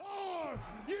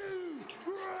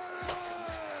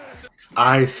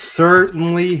I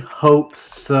certainly hope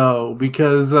so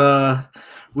because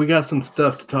we got some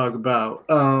stuff to talk about.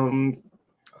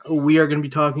 We are going to be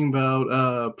talking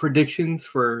about predictions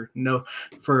for Night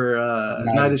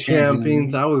Night of of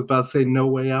Champions. I Champions. was about to say No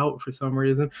Way Out for some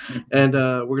reason, and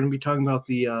we're going to be talking about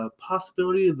the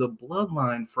possibility of the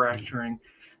bloodline fracturing.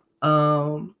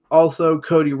 Also,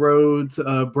 Cody Rhodes'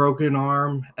 broken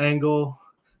arm angle,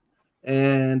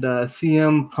 and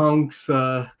CM Punk's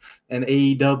and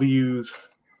AEW's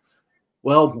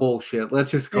bullshit.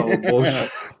 Let's just call it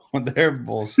bullshit. They're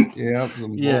bullshit. Yeah,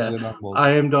 some Yeah, bullshit on I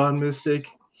bullshit. am Don Mystik.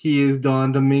 He is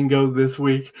Don Domingo this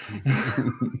week,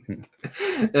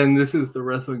 and this is the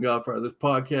Wrestling Godfatherz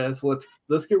podcast.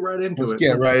 Let's get right into Let's it.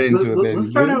 get right into it, baby.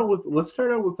 Let's start out with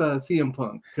CM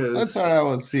Punk Let's start out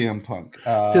with CM Punk,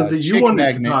 because you chick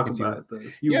wanted to magnet, talk if you will. about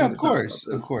this. You Yeah, wanted of to talk about course,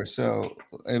 of this. course. So,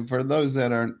 and for those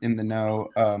that aren't in the know,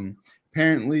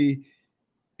 apparently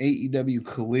AEW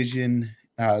Collision,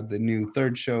 the new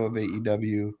third show of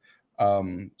AEW.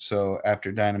 So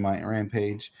after Dynamite and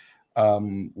Rampage,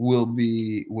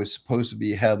 was supposed to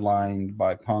be headlined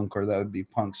by Punk, or that would be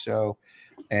Punk's show.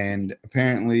 And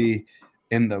apparently,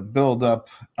 in the build-up,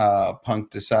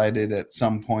 Punk decided at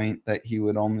some point that he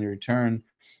would only return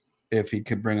if he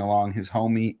could bring along his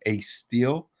homie Ace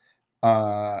Steel.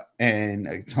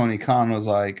 And Tony Khan was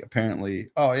like, apparently,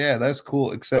 oh yeah, that's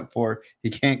cool, except for he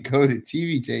can't go to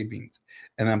TV tapings.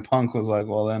 And then Punk was like,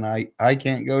 well, then I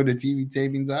can't go to TV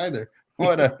tapings either.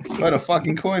 What a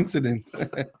fucking coincidence.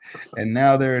 And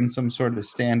now they're in some sort of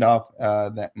standoff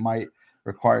that might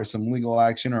require some legal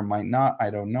action or might not. I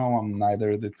don't know. I'm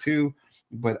neither of the two.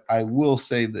 But I will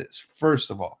say this first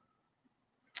of all,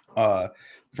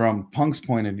 from Punk's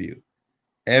point of view,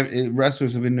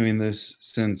 wrestlers have been doing this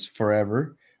since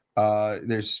forever.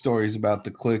 There's stories about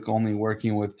the clique only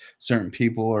working with certain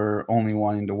people or only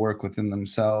wanting to work within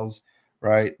themselves,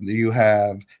 right? You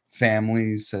have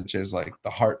families such as like the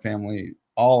Hart family,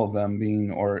 all of them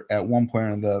being, or at one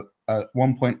point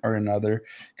or another,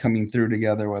 coming through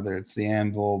together, whether it's the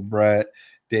Anvil, Brett,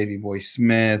 Davey Boy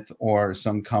Smith, or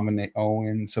some combination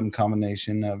Owen, some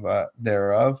combination of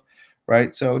thereof,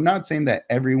 right? So, not saying that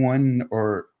everyone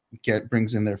or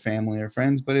brings in their family or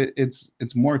friends, but it's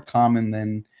more common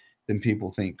than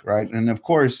people think, right? And of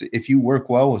course, if you work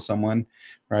well with someone,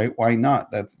 right, why not?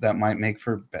 That might make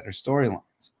for better storylines.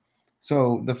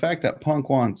 So the fact that Punk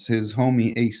wants his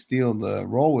homie Ace Steel to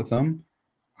roll with him,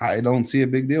 I don't see a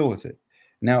big deal with it.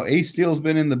 Now Ace Steel's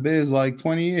been in the biz like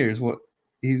 20 years.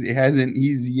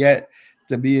 He's yet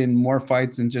to be in more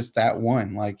fights than just that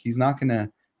one. Like, he's not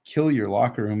gonna kill your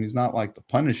locker room. He's not like the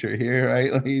Punisher here,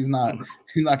 right? Like, he's not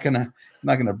gonna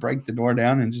break the door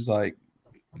down and just like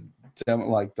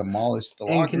demolish the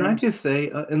And locker can I rooms. just say,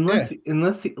 Yeah,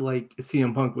 like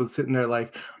CM Punk was sitting there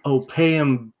like, oh, pay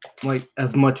him like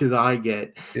as much as I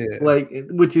get, yeah, like,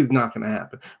 which is not going to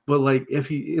happen. But like,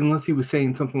 unless he was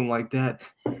saying something like that,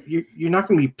 you're not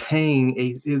going to be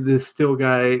paying this still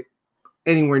guy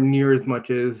anywhere near as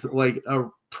much as like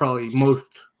probably most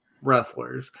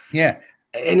wrestlers. yeah.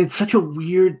 And it's such a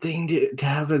weird thing to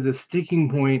have as a sticking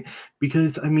point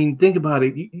because I mean, think about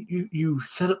it. You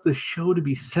set up the show to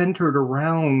be centered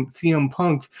around CM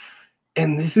Punk,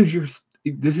 and this is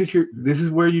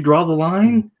where you draw the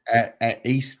line At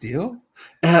Ace Steel,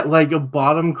 at like a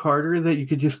bottom Carter that you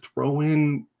could just throw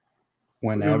in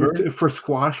whenever. for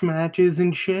squash matches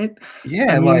and shit. I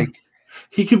Yeah, mean, like,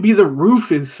 he could be the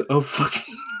Rufus of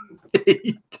fucking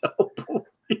AEW.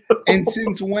 and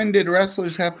since when did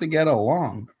wrestlers have to get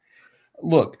along?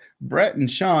 Look, Brett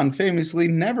and Sean famously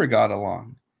never got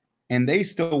along, and they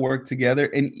still worked together.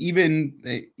 And even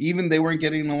they weren't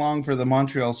getting along for the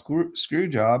Montreal screw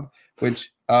job,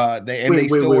 which they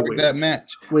still worked that match.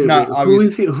 Wait. Not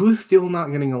obviously. Who's still not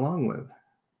getting along with?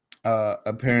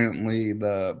 Apparently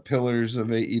the pillars of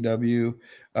AEW,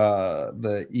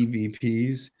 the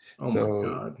EVPs. Oh my So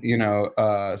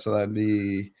god. so that'd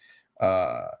be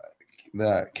uh,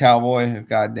 the Cowboy.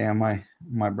 Goddamn,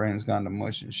 my brain's gone to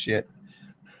mush and shit.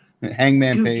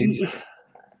 Hangman Dude, Page,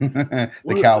 the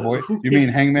what, Cowboy. who You mean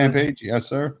cares? Hangman Page? Yes,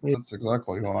 sir. That's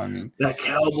exactly who I mean. That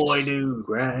cowboy dude,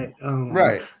 right? Oh my.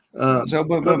 Right. So,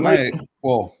 but But like, my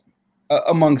well,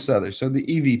 amongst others. So the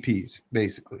EVPs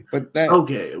basically, but that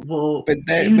okay, well, but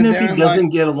that even but if he they're in line. doesn't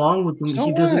get along with them, So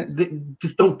he what? doesn't.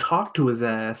 Just don't talk to his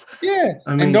ass. Yeah,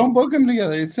 I and mean, don't book them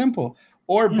together. It's simple.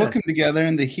 Or book yeah, them together,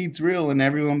 and the heat's real, and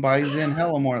everyone buys in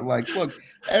hella more. Like, look,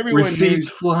 everyone knew. receipts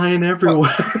flying Fuck,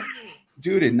 everywhere.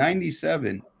 dude, in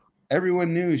 '97,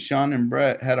 everyone knew Sean and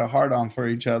Brett had a hard-on for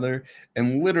each other,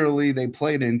 and literally they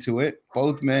played into it.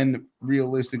 Both men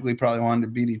realistically probably wanted to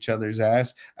beat each other's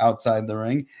ass outside the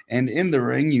ring, and in the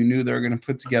ring, you knew they were going to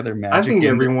put together magic.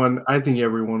 I think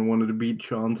everyone wanted to beat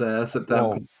Sean's ass at that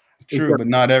Well, point. true, Except but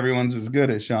not everyone's as good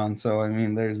as Sean. So I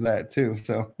mean, there's that too.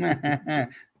 So,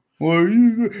 well,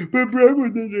 but Brett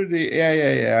was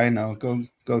yeah. I know.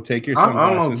 Go take your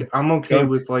sunglasses. I'm okay Go.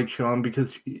 with like Sean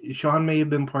because Sean may have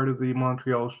been part of the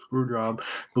Montreal Screwjob,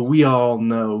 but we all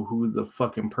know who the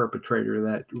fucking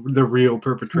perpetrator the real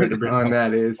perpetrator behind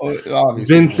that is.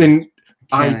 Obviously, Vincent.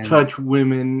 I Cannon. touch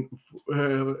women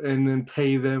and then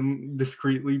pay them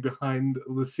discreetly behind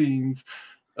the scenes.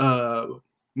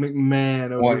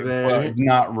 McMahon over there. But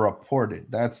not reported.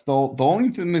 That's the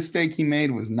only mistake he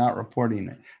made was not reporting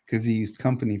it because he used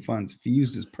company funds. If he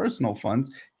used his personal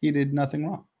funds, he did nothing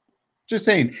wrong. Just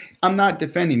saying. I'm not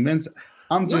defending Vince.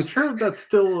 I'm not sure if that's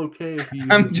still okay if you.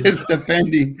 I'm just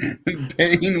defending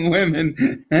paying women.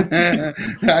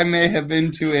 I may have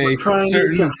been to a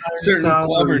certain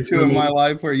club or two in my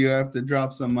life where you have to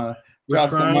drop some money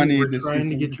we're to trying see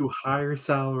to get you higher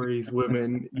salaries,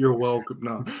 women. You're welcome.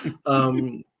 No.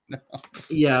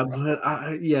 Yeah, but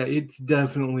it's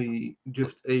definitely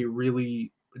just a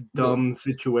really dumb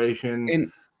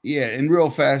situation. And real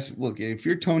fast, look, if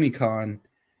you're Tony Khan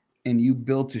and you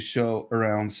built a show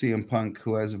around CM Punk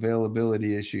who has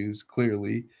availability issues,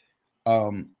 clearly,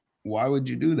 why would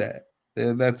you do that?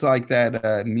 That's like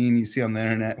that meme you see on the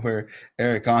internet where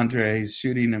Eric Andre is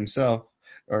shooting himself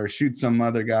or shoot some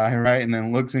other guy, right? And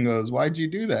then looks and goes, "Why'd you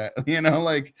do that?"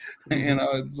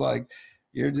 It's like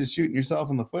you're just shooting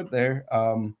yourself in the foot there.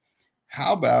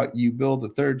 How about you build a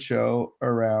third show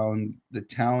around the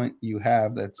talent you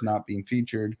have that's not being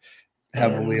featured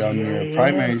heavily on your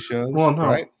primary shows, well, no.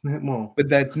 right? Well, but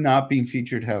that's not being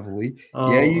featured heavily.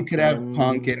 You could have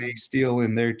Punk and Ace Steel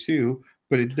in there too,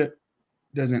 but it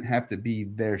doesn't have to be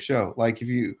their show. Like if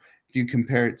you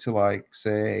compare it to like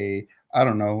say I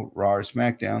don't know Raw or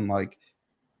SmackDown, like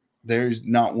there's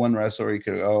not one wrestler you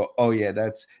could go, oh yeah,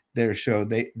 that's their show.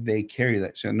 They carry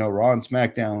that show. No, Raw and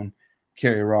SmackDown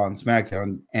carry Raw and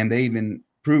SmackDown, and they even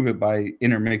prove it by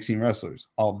intermixing wrestlers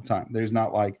all the time. There's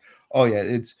not like, oh yeah,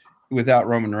 it's without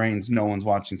Roman Reigns, no one's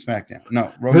watching SmackDown.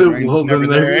 No, Roman Reigns is never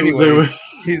there anyways.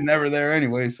 He's never there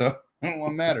anyway, so it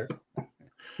won't matter.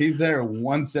 He's there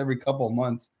once every couple of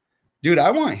months. Dude,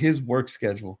 I want his work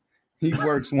schedule. He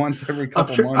works once every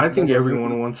couple months. I think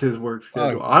everyone wants his work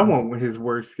schedule. I want his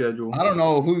work schedule. I don't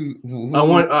know who I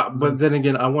want, but then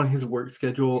again, I want his work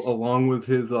schedule along with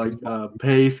his like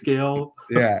pay scale.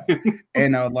 Yeah,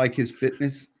 and I would like his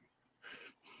fitness.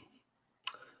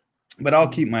 But I'll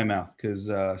keep my mouth because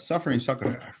suffering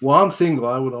sucker. Well, I'm single.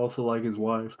 I would also like his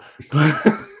wife.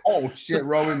 Oh shit,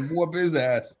 Roman, whoop his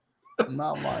ass.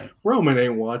 Not mine. Roman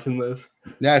ain't watching this.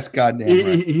 That's goddamn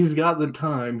right. He's got the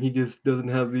time. He just doesn't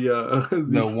have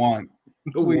the want.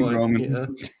 Please,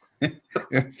 Roman.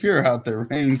 If you're out there,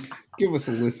 Reigns, give us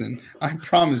a listen. I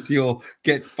promise you'll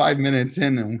get 5 minutes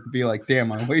in and be like,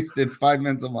 "Damn, I wasted 5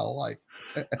 minutes of my life."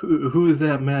 Who is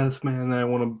that masked man that I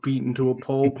want to beat into a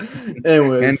pole?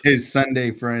 Anyway, and his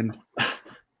Sunday friend.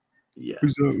 Yeah.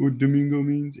 Is that what Domingo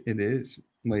means? It is,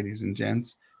 ladies and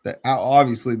gents. That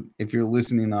obviously, if you're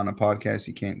listening on a podcast,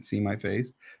 you can't see my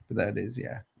face, but that is,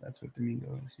 that's what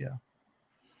Domingo is. Yeah.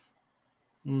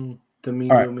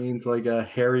 Domingo means like a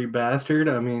hairy bastard.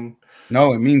 I mean,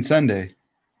 no, it means Sunday.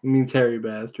 It means hairy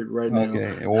bastard right now.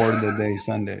 Okay, or the day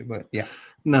Sunday, but yeah.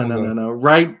 No.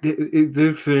 Right at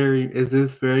this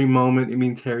very moment, it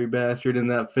means hairy bastard, and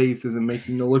that face isn't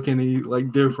making it look any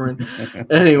like different.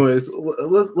 Anyways,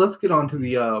 let's get on to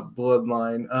the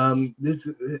bloodline. This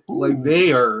like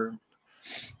they are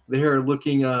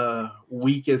looking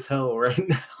weak as hell right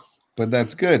now. But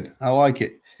that's good. I like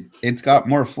it. It's got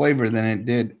more flavor than it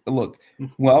did. Look,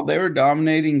 well, they were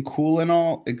dominating cool and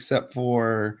all, except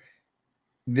for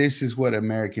this is what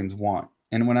Americans want.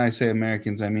 And when I say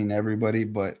Americans, I mean everybody,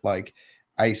 but like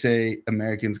I say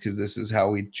Americans because this is how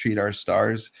we treat our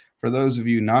stars. For those of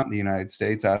you not in the United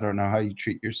States, I don't know how you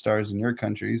treat your stars in your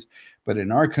countries, but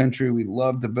in our country, we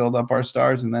love to build up our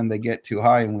stars and then they get too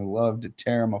high and we love to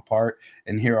tear them apart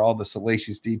and hear all the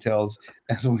salacious details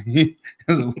as we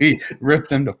rip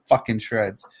them to fucking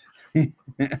shreds.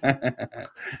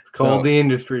 It's called the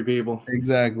industry, people.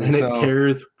 Exactly. And it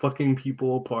tears fucking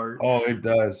people apart. Oh, it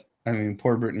does. I mean,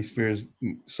 poor Britney Spears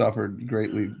suffered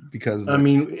greatly because of it. I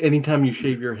mean, anytime you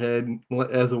shave your head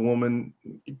as a woman,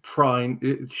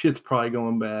 shit's probably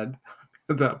going bad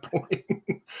at that point.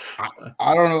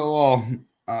 I don't know.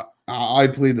 Well, I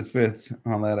plead the fifth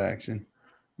on that action.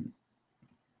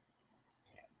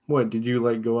 What did you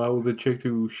like? Go out with a chick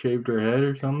who shaved her head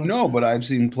or something? No, but I've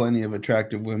seen plenty of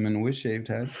attractive women with shaved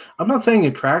heads. I'm not saying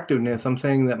attractiveness. I'm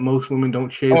saying that most women don't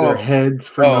shave their Oh, heads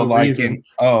for no like reason. in.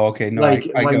 Oh, okay. No, I Like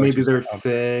get what maybe you're they're saying.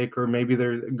 Okay. sick or maybe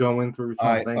they're going through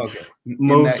something. Okay. In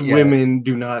Most that, yeah, women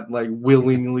do not like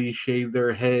willingly shave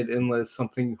their head unless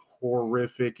something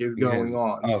horrific is going yes.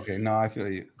 on. Okay. No, I feel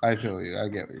you. I feel you. I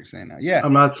get what you're saying now. Yeah.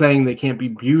 I'm not saying they can't be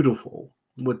beautiful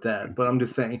with that, but I'm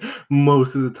just saying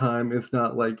most of the time it's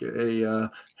not like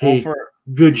Well, hey,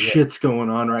 good yeah. shit's going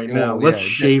on right now. Well, Let's yeah.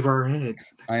 shave our head.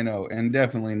 I know, and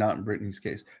definitely not in Britney's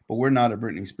case. But we're not a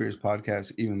Britney Spears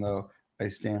podcast, even though I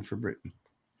stand for Britney.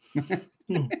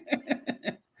 Hmm.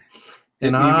 Hit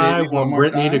And me, I baby, one want more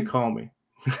Brittany to time. call me.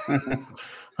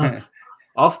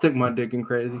 I'll stick my dick in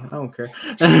crazy. I don't care.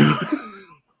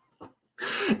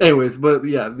 Anyways, but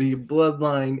yeah, the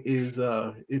bloodline is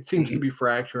it seems to be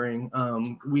fracturing.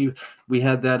 We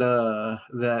had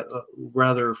that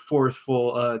rather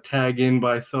forceful tag in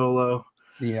by Solo.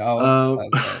 Yeah, I'll Uh,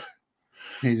 pass that.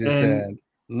 He just and said,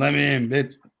 "Let me in,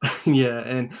 bitch." yeah,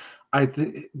 and I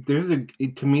think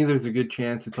to me there's a good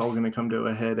chance it's all going to come to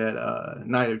a head at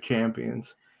Night of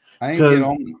Champions I think it because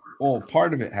on. Well,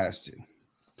 part of it has to.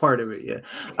 part of it, yeah.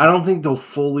 I don't think they'll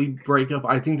fully break up.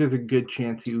 I think there's a good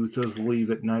chance the Usos leave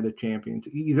at Night of Champions.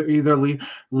 Either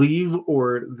leave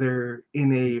or they're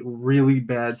in a really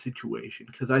bad situation.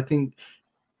 Because I think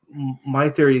my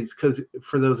theory is because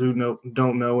for those who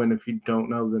don't know, and if you don't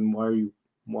know, then why are you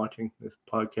watching this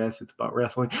podcast? It's about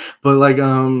wrestling. But like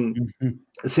Mhm.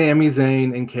 Sami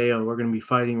Zayn and KO are going to be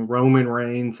fighting Roman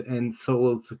Reigns and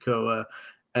Solo Sikoa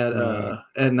at Night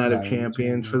of Not even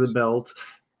Champions for the champions. belts.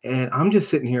 And I'm just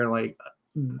sitting here like,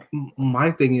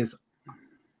 my thing is,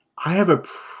 I have a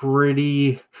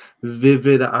pretty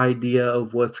vivid idea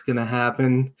of what's going to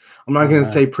happen. I'm not All going to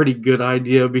right. say pretty good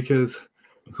idea because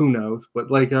who knows,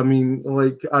 but like, I mean,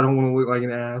 like, I don't want to look like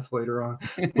an ass later on,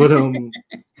 but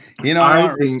You don't I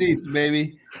want think receipts,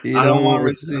 baby. You I don't don't want want no,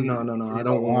 receipts. no, no. I You don't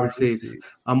don't want want receipts. receipts.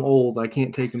 I'm old. I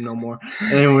can't take them no more.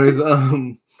 Anyways,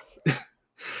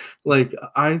 like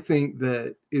I think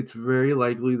that it's very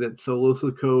likely that Solo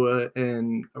Sikoa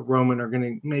and Roman are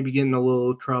gonna maybe get in a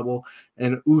little trouble,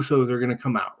 and Usos are gonna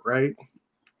come out, right?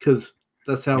 Because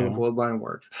that's how the Yeah. bloodline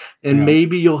works. And Yeah.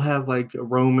 maybe you'll have like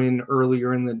Roman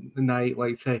earlier in the night,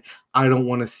 like say, I don't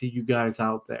want to see you guys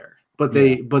out there.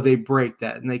 Yeah. But they break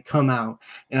that and they come out,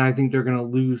 and I think they're gonna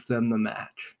lose them the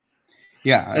match.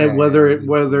 Yeah. And I whether it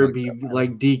like be that better.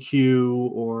 like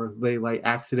DQ or they like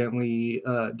accidentally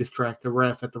distract the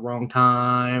ref at the wrong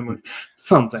time or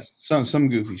something. Some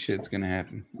goofy shit's gonna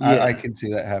happen. I Yeah. could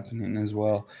see that happening as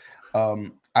well.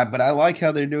 But I like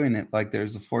how they're doing it. Like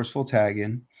there's the forceful tag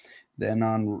in. Then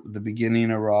on the beginning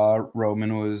of Raw,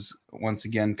 Roman was once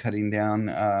again cutting down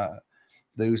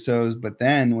the Usos. But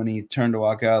then when he turned to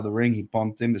walk out of the ring, he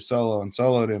bumped into Solo, and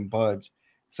Solo didn't budge.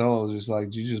 Solo was just like,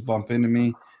 "Did you just bump into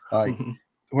me?" Like, Mhm.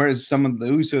 whereas some of the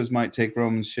Usos might take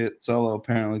Roman shit, Solo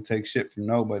apparently takes shit from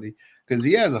nobody because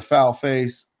he has a foul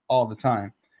face all the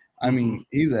time. I Mhm. mean,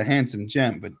 he's a handsome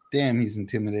gent, but damn, he's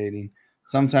intimidating.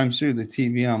 Sometimes through the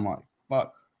TV, I'm like,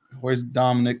 "Fuck, where's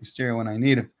Dominic Mysterio when I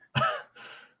need him?"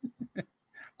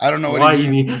 I don't know what Why he's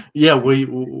you gonna need? do. Yeah,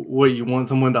 what you want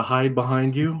someone to hide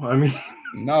behind you? I mean,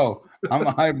 No, I'm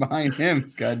gonna hide behind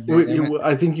him. God damn it.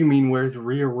 I think you mean where's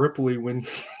Rhea Ripley when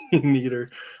you need her?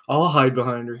 I'll hide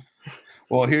behind her.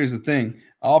 Well, here's the thing.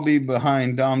 I'll be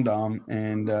behind Dom Dom,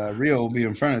 and Rio will be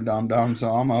in front of Dom Dom, so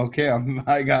I'm okay.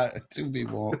 I got two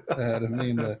people ahead of me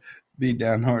in the beat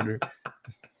down order.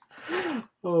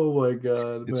 Oh my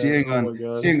god, She man! ain't Oh gonna my she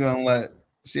god! ain't gonna let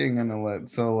she ain't gonna let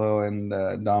Solo and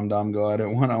Dom Dom go at it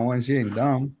one on one. She ain't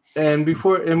dumb. And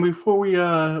before we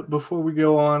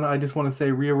go on, I just want to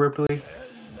say Rhea Ripley.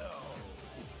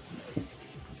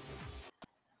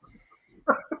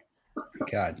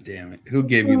 God damn it! Who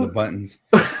gave you the buttons?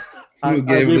 Who I gave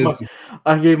gave this?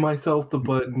 I gave myself the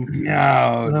button. Oh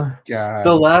Uh, the God!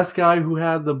 last guy who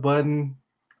had the button,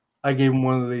 I gave him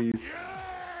one of these.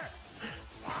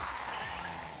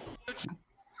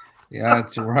 Yeah,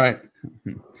 that's right.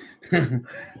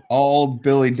 Old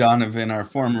Billy Donovan, our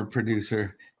former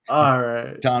producer, All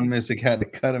right, Don Missick had to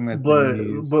cut him at the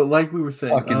knees. but like we were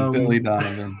saying, Fucking Billy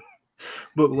Donovan.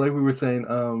 but like we were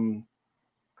saying,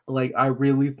 like I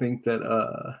really think that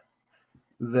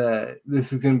that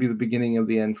this is going to be the beginning of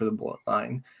the end for the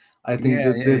bloodline. Yeah,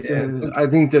 yeah, yeah. It's okay. I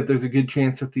think that there's a good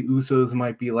chance that the Usos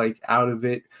might be like out of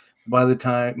it by the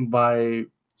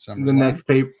SummerSlam. next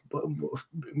pay,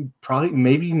 probably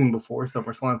maybe even before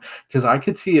SummerSlam, because I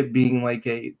could see it being like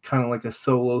a kind of like a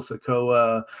Solo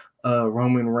Sikoa,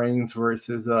 Roman Reigns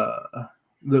versus the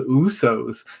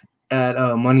Usos at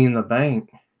Money in the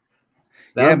Bank.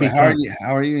 That would be but fun.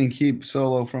 how are you gonna keep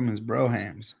Solo from his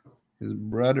brohams, his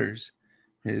brothers,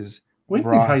 his What do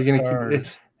you mean? How you gonna keep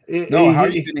brothers? No, how are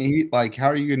you it? gonna heat? Like, how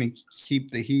are you gonna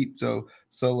keep the heat so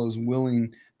Solo's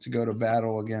willing to go to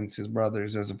battle against his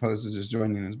brothers as opposed to just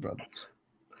joining his brothers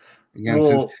against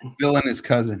his Well, villain, his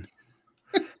cousin?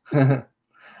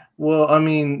 well, I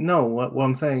mean, no. What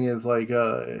I'm saying is like,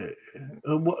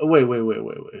 wait.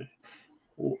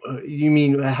 You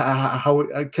mean how?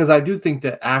 Because I do think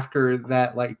that after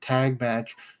that like tag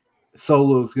match,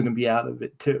 Solo's going to be out of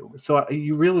it too. So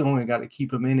you really only got to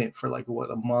keep him in it for like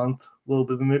what, a month, a little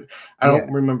bit. I Yeah,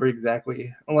 don't remember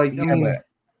exactly. Like, I yeah,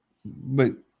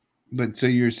 mean, but so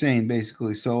you're saying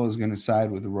basically Solo's gonna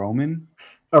side with Roman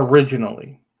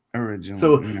originally. originally?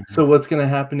 So Yeah. so what's going to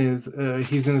happen is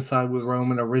he's going to side with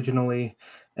Roman originally,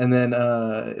 and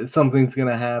then something's going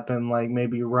to happen, like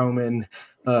maybe Roman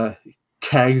uh,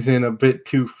 tags in a bit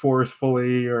too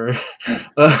forcefully, or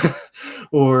uh,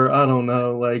 or I don't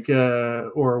know, like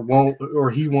or won't, or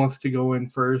he wants to go in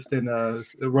first, and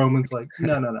Roman's like,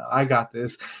 no, I got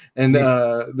this, and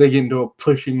See, they get into a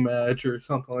pushing match or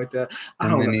something like that. I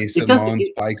and don't then know. he It doesn't. Simone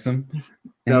spikes him, That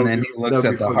and would then be he looks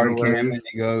at the fucking hard cam hilarious. and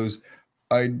he goes,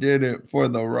 "I did it for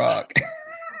The Rock."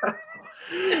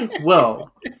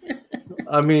 Well,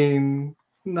 I mean,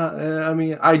 not. I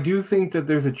mean, I do think that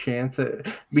there's a chance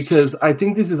that, because I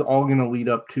think this is all going to lead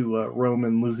up to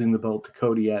Roman losing the belt to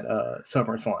Cody at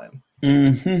SummerSlam.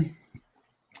 Mm-hmm.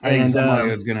 I think And something like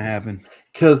that's gonna happen.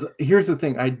 because here's the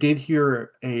thing, I did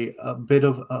hear a bit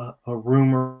of a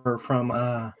rumor from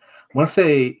I want to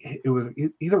say it was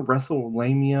either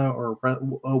WrestleMania or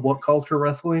What Culture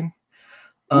Wrestling.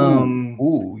 Um,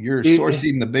 You're it,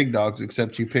 sourcing the big dogs,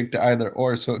 except you picked either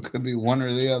or, so it could be one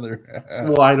or the other.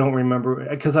 well, I don't remember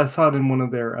because I saw it in one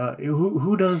of their.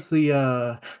 Who does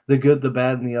the good, the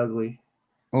bad, and the ugly?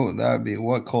 Oh, that would be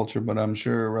What Culture, but I'm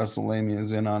sure WrestleMania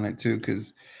is in on it too,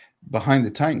 because Behind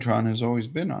the Titantron has always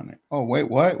been on it. Oh, wait,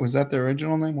 what? Was that the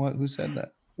original name? What? Who said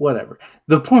that? Whatever.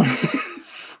 The point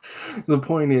is, the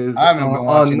point is I haven't been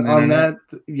watching the on internet.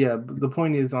 that. Yeah, the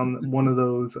point is on one of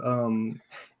those.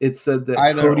 It said that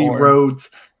Either Cody or. Rhodes,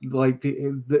 like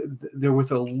there was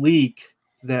a leak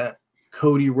that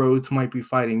Cody Rhodes might be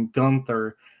fighting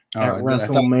Gunther at I thought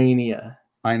WrestleMania.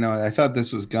 I know. I thought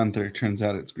this was Gunther. Turns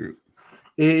out it's Groot.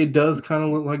 It does kind of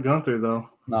look like Gunther though.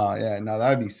 No, yeah, no,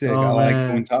 that'd be sick. I Oh like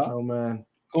man, Gunta. oh man.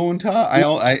 Gunta.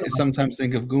 I sometimes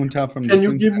think of Gunta from The Can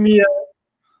you give Simpsons. me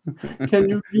a? Can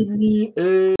you give me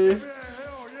a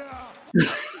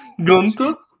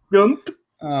Gunther? Gunther?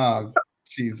 Oh,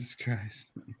 Jesus Christ!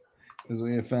 Because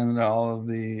we offended all of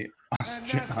the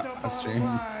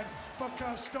Australians.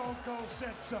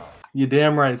 You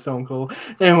damn right, Stone Cold.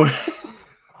 Anyway,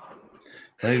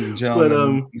 Ladies and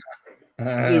but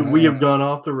gentlemen, we have gone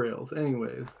off the rails.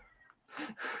 Anyways,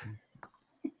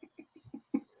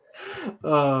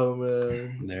 oh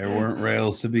man, there weren't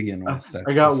rails to begin with. That's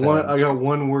I the got one. sad I got truth.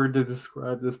 one word to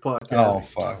describe this Oh, podcast.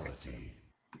 fuck.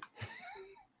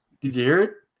 Did you hear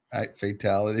it?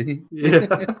 Fatality. Yeah,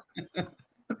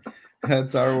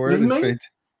 That's our word. just Is make fate.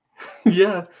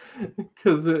 yeah,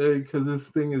 because this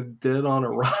thing is dead on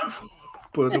arrival.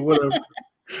 But whatever.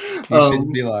 You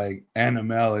should be like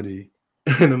animality.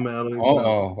 Animality.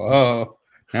 No. Oh.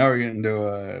 Now we're getting into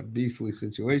a beastly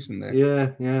situation there.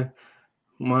 Yeah.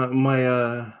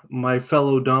 My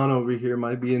fellow Don over here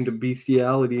might be into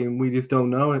bestiality, and we just don't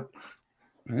know it.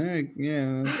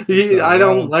 Yeah, that's a I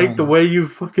don't valid like the point. way you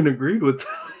fucking agreed with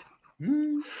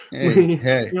that.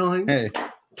 Hey, Like, hey!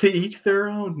 to each their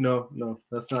own. No,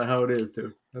 that's not how it is,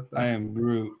 dude. That's I not. am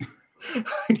Groot.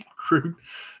 Groot.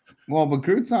 Well, but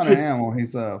Groot's not an animal.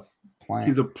 He's a plant.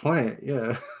 He's a plant,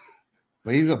 yeah.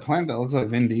 But he's a plant that looks like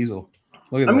Vin Diesel.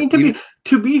 Look at I that. mean,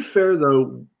 to be fair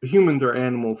though, humans are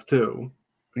animals too.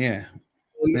 Yeah.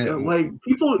 And, like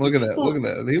people, Look at that. Look at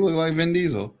that. He looked like Vin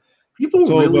Diesel. people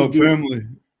It's all really about do. family.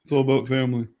 It's all about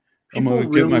family. I'm People gonna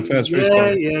get my really, fast race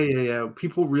car. yeah.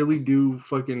 People really do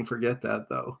fucking forget that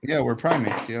though. Yeah, we're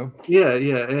primates, yo. Yeah,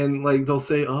 and like they'll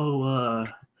say, "Oh,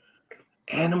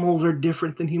 animals are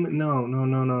different than human."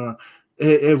 No.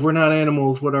 If we're not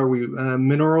animals, what are we?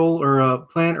 Mineral or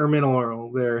plant or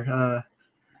mineral? There.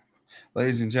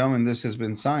 Ladies and gentlemen, this has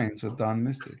been Science with Don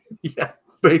Mystik. Yeah,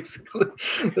 basically,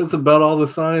 that's about all the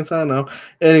science I know.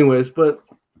 Anyways, but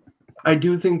I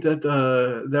do think that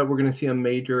that we're gonna see a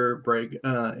major break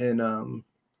in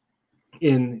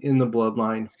the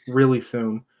bloodline really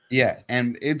soon. Yeah,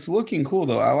 and it's looking cool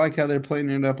though. I like how they're playing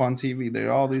it up on TV. There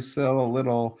are all these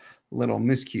little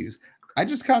miscues. I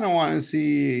just kind of want to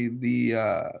see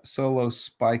the solo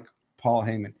spike Paul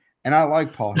Heyman. And I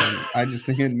like Paul Heyman. I just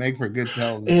think it'd make for good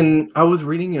television. And I was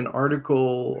reading an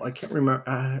article. I can't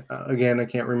remember. Again, I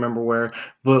can't remember where,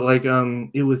 but like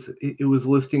it was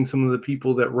listing some of the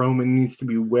people that Roman needs to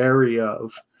be wary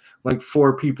of. Like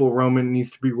 4 people Roman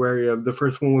needs to be wary of. The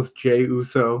first one was Jey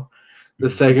Uso. The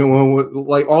second one was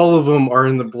like all of them are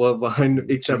in the bloodline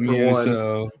except Jimmy for one.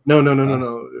 Uso.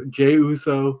 No. Jey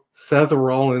Uso, Seth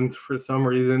Rollins for some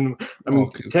reason. I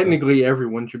mean, technically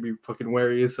everyone should be fucking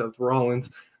wary of Seth Rollins.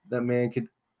 That man could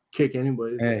kick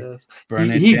anybody's ass.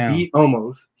 He beat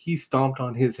almost. He stomped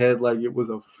on his head like it was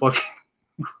a fucking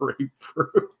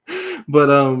grapefruit.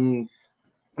 But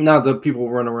not that people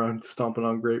run around stomping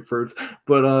on grapefruits,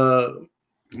 but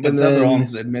Seth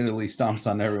Rollins admittedly stomps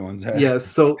on everyone's head. Yeah,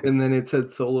 so and then it said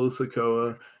Solo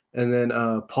Sikoa, and then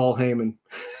Paul Heyman.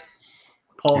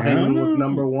 Paul Heyman was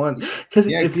number 1. Because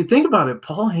if you think about it,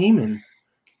 Paul Heyman,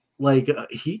 like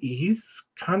he's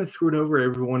kind of screwed over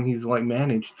everyone he's like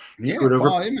managed. He screwed over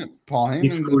Paul Heyman.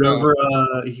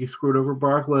 He screwed over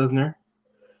Brock Lesnar.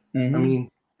 I mean,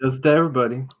 does it to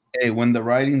everybody. Hey, when the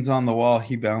writing's on the wall,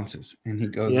 he bounces, and he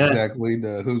goes exactly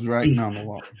to who's writing on the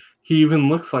wall. He even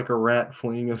looks like a rat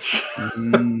fleeing a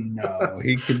No,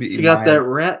 he could be. He got that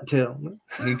rat tail.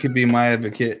 He could be my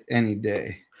advocate any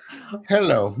day.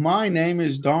 Hello, my name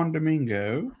is Don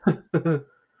Domingo.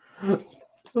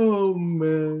 Oh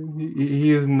man,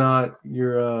 he is not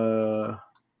your.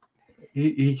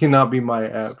 He cannot be my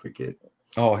advocate.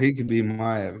 Oh, he could be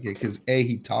my advocate because A,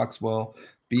 he talks well.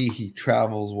 B, he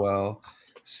travels well.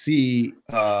 C,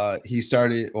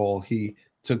 he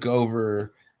took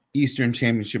over Eastern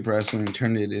Championship Wrestling and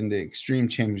turned it into Extreme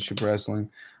Championship Wrestling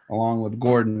along with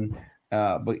Gordon.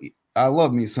 But I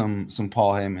love me some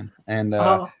Paul Heyman. And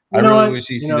I really wish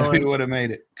ECW would have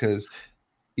made it because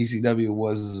ECW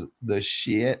was the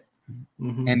shit.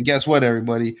 Mm-hmm. And guess what,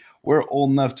 everybody? We're old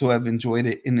enough to have enjoyed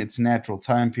it in its natural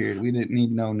time period. We didn't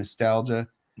need no nostalgia.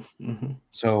 Mm-hmm.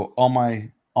 So all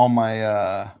my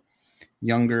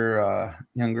younger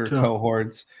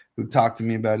cohorts who talked to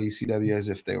me about ECW as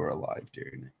if they were alive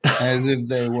during it, as if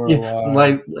they were alive,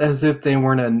 like as if they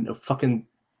weren't a fucking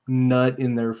nut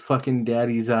in their fucking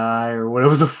daddy's eye or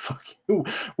whatever the fuck.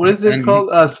 What is it called?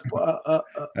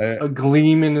 A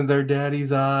gleam in their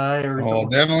daddy's eye or something?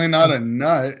 Definitely not a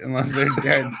nut unless their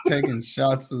dad's taking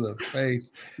shots to the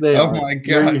face. They are. My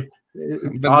god.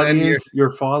 But audience,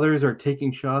 your fathers are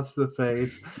taking shots to the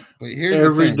face. But here's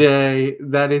every day.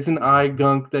 That is an eye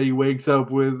gunk that he wakes up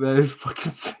with. That is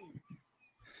fucking.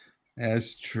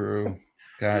 That's true.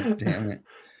 God damn it.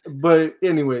 But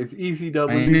anyways,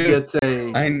 ECW gets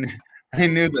a. I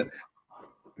knew that.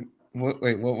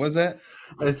 Wait, what was that?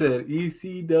 I said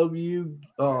ECW.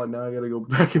 Oh, now I gotta go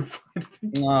back and find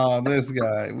it. Oh, this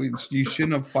guy. You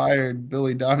shouldn't have fired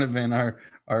Billy Donovan,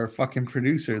 our fucking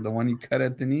producer, the one you cut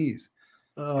at the knees.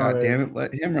 God damn it!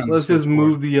 Let him run. Let's just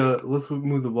move the let's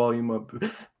move the volume up.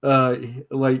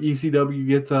 Like ECW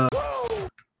gets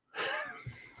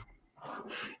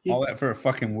all that for a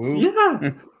fucking woo.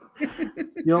 Yeah.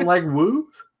 You don't like woos?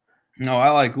 No, I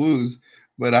like woos,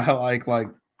 but I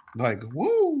like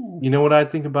woo. You know what I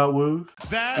think about woos?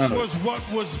 That was what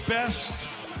was best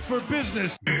for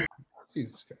business.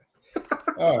 Jesus Christ.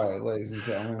 All right, ladies and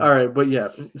gentlemen. All right, but yeah.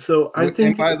 So I think.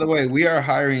 And by the way, we are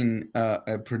hiring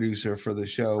a producer for the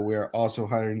show. We are also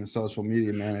hiring a social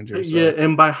media manager. So yeah,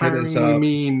 and by hiring, we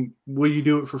mean will you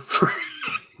do it for free?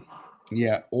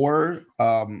 Yeah, or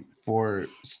for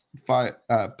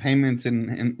payments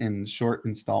in short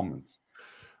installments,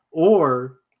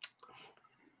 or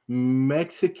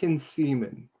Mexican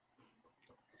semen.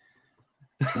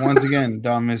 Once again,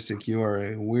 Don Mystik, you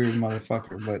are a weird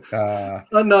motherfucker, but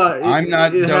no, I'm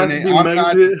not donating.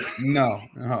 No.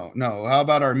 How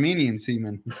about Armenian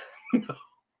semen?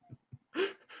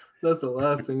 That's the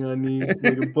last thing I need.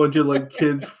 Like a bunch of like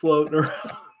kids floating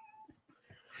around.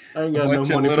 I ain't got no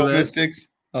money for that. Mystics,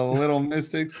 little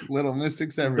mystics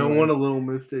everywhere. Don't want a little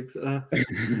mystics.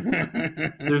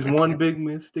 There's one big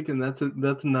mystic, and that's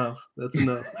enough. That's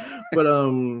enough. But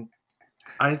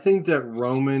I think that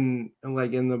Roman,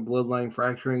 like in the bloodline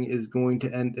fracturing, is going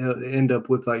to end up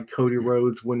with like Cody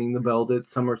Rhodes winning the belt at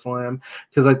SummerSlam,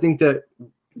 because I think that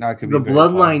the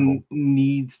bloodline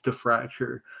needs to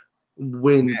fracture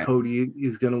when Cody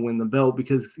is going to win the belt,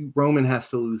 because Roman has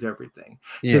to lose everything.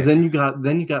 Because then you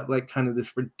got like kind of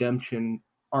this redemption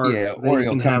arc. Yeah, or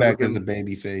he'll come back as a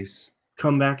babyface.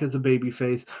 Come back as a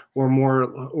babyface, or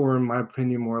in my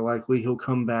opinion, more likely he'll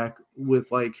come back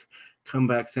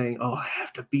saying, "Oh, I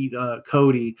have to beat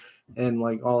Cody," and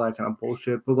like all that kind of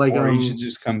bullshit. But like, or he should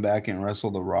just come back and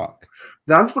wrestle The Rock.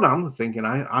 That's what I'm thinking.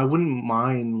 I wouldn't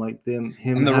mind like him.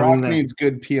 And The Rock needs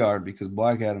good PR because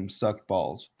Black Adam sucked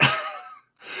balls.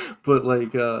 But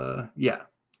like, yeah,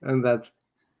 and that's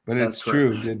it's correct.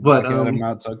 true. Did But Black Adam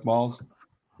not suck balls?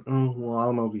 well, I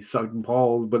don't know if he sucked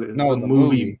balls, but No, the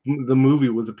movie. the movie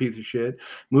was a piece of shit.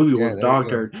 Movie Yeah, was there you go.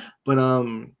 doctored. But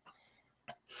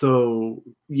so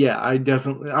yeah, I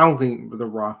don't think The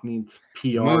Rock needs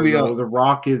PR. movie, though. The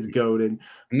Rock is goated.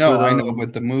 No, but, I know,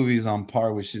 but the movie's on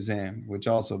par with Shazam, which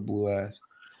also blew ass.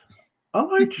 I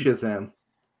like Shazam.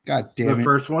 God damn The it.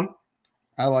 first one.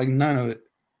 I like none of it.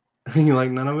 You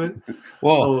like none of it?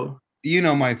 Well, you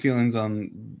know my feelings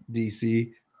on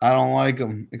DC. I don't like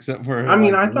them except for I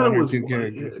mean, like I thought one it or was. two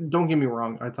characters. Don't get me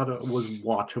wrong. I thought it was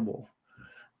watchable.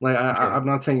 Like I'm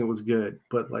not saying it was good,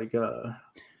 but like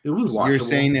it was watchable. You're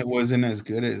saying it wasn't as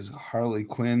good as Harley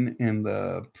Quinn in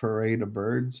the Parade of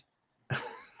Birds,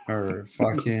 or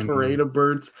fucking Parade of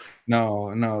Birds?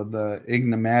 No, the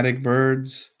Enigmatic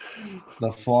Birds,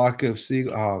 the Flock of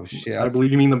Seagulls. Oh shit! I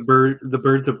believe you mean the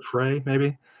Birds of Prey,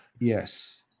 maybe.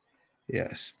 Yes,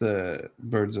 the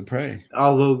Birds of Prey.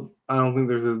 Although I don't think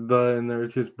there's a the in there,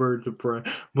 it's just Birds of Prey.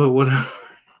 But whatever.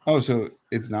 Oh, so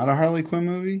it's not a Harley Quinn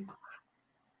movie?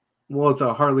 Well, it's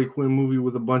a Harley Quinn movie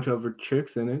with a bunch of other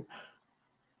chicks in it.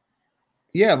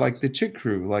 Yeah, like the chick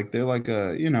crew, like they're like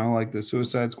a like the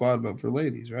Suicide Squad, but for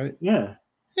ladies, right? Yeah.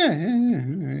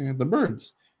 Yeah. The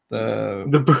birds, well,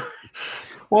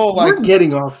 like we're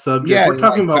getting off subject. Yeah, we're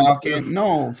talking like about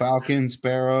Falcon. Falcon,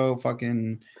 Sparrow,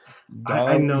 fucking.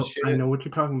 I know what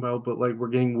you're talking about, but like we're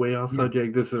getting way off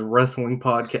subject. This is a wrestling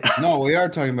podcast. No, we are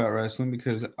talking about wrestling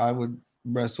because I would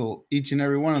wrestle each and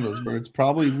every one of those birds.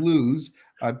 Probably lose.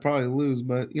 I'd probably lose,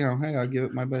 but hey, I'll give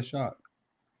it my best shot.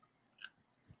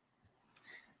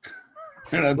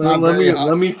 That's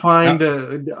let me find.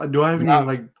 Do I have any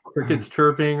like crickets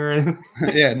chirping or anything?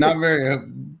 Yeah, not very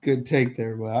good take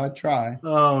there, but I'll try.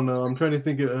 Oh no, I'm trying to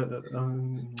think of.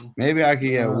 Maybe I could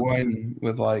get one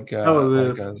with like. How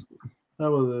about this?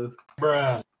 How about this?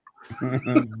 Bruh.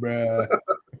 Bruh.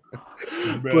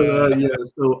 But yeah,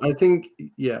 so I think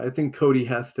Cody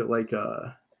has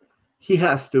to he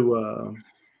has to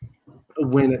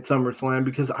win at SummerSlam,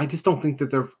 because I just don't think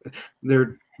that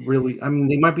they're really. I mean,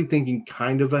 they might be thinking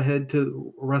kind of ahead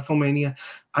to WrestleMania.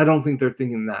 I don't think they're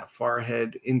thinking that far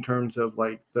ahead in terms of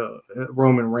like the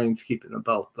Roman Reigns keeping the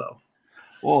belt, though.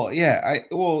 Well, yeah.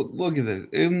 Look at this.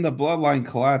 If the Bloodline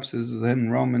collapses, then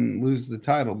Roman loses the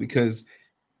title, because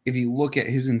if you look at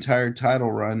his entire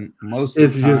title run, most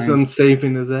of the times, just them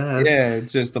saving his ass. Yeah,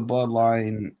 it's just the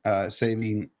Bloodline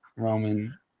saving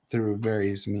Roman through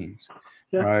various means,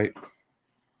 right?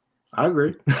 I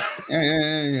agree.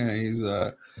 Yeah. He's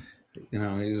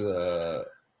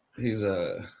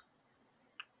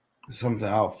something.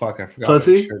 Oh fuck, I forgot.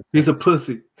 Pussy. He's a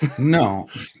pussy. No,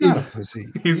 he's not a pussy.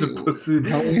 He's a pussy.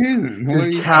 No, he isn't.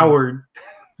 He's a coward.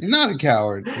 He's not a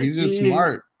coward. He's just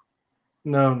smart.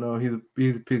 No, he's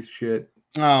a piece of shit.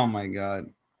 Oh my god.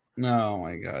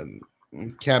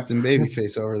 Captain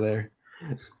Babyface over there.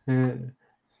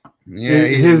 Yeah,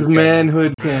 his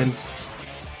manhood can.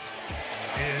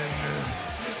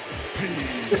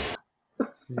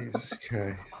 Jesus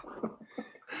Christ.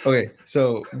 Okay,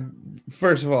 so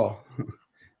first of all,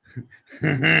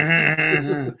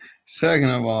 second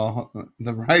of all,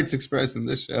 the rights expressed in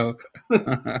this show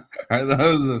are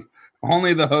those of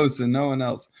only the hosts and no one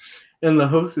else. And the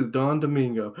host is Don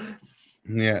Domingo.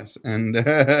 Yes, and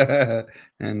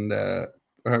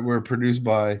we're produced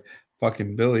by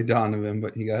fucking Billy Donovan,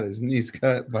 but he got his knees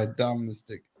cut by Dom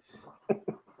Mystik.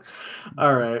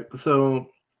 All right, so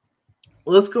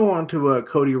let's go on to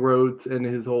Cody Rhodes and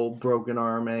his whole broken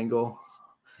arm angle.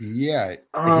 Yeah,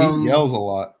 he yells a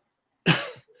lot.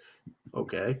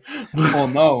 Okay. Well,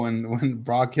 no, when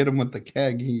Brock hit him with the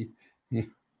keg, he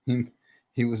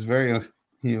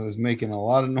was making a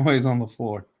lot of noise on the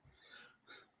floor.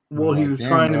 Well, he was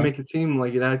trying to make it seem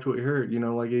like it actually hurt,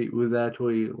 like it was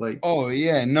actually like. Oh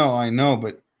yeah, no, I know,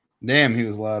 but damn, he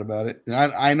was loud about it.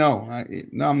 I know.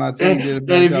 No, I'm not saying he did a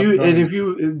bad job. And if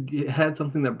you had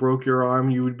something that broke your arm,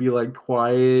 you would be like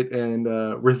quiet and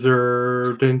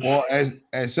reserved. And well, as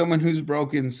someone who's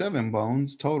broken 7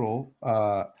 bones total,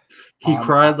 he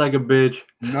cried like a bitch.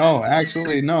 No,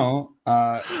 actually, no.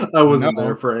 I wasn't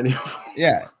there for any of them.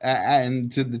 Yeah,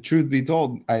 and to the truth be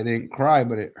told, I didn't cry,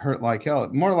 but it hurt like hell.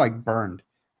 More like burned.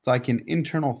 It's like an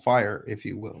internal fire, if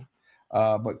you will.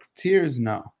 But tears,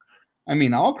 no. I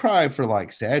mean, I'll cry for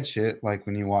like sad shit, like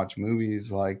when you watch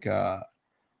movies like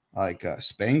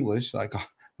Spanglish, like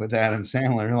with Adam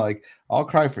Sandler. Like I'll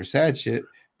cry for sad shit,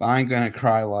 but I ain't gonna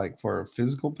cry like for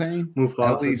physical pain.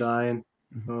 Mufasa dying.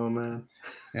 Oh man.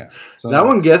 Yeah. So that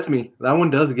one gets me. That one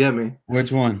does get me.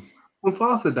 Which one?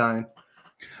 Mufasa dying.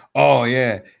 Oh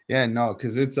yeah. No,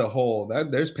 because it's a whole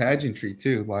there's pageantry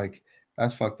too. Like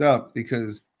That's fucked up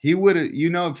because he would have,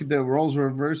 if the roles were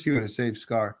reversed, he would have saved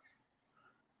Scar.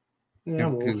 Yeah,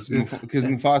 Because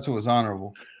Mufasa was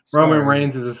honorable. Roman Scar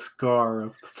Reigns is a Scar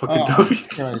of the fucking WWE.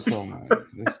 Christ almighty.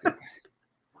 This guy.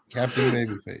 Captain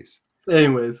Babyface.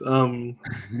 Anyways,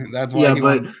 that's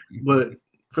why but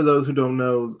for those who don't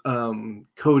know,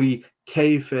 Cody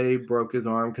kayfabe broke his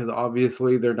arm because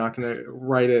obviously they're not going to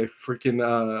write a freaking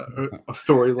a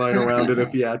storyline around it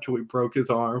if he actually broke his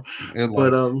arm.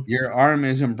 But your arm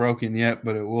isn't broken yet,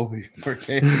 but it will be for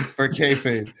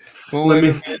kayfabe. But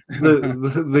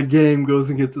the game goes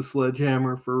and gets a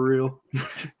sledgehammer for real.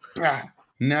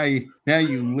 Now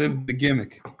you live the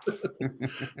gimmick. I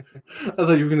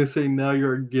thought you were gonna say now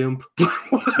you're a gimp.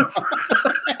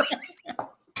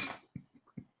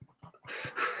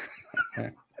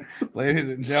 Ladies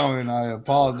and gentlemen, I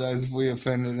apologize if we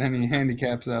offended any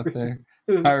handicaps out there.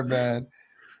 Our bad.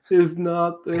 It's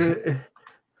not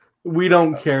we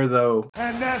don't care though.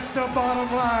 And that's the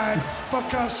bottom line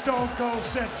because Stone Cold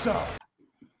said so.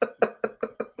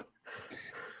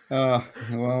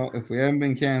 Well, if we haven't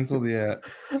been canceled yet,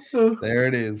 there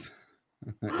it is.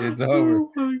 It's over.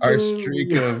 Our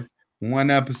streak of one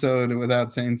episode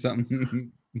without saying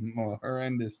something more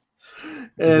horrendous.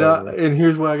 And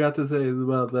here's what I got to say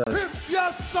about that.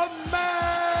 Yes,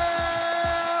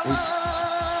 man!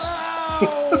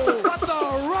 But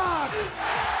The Rock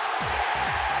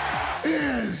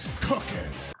is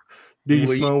cooking. Do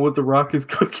you smell what The Rock is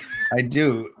cooking? I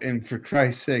do, and for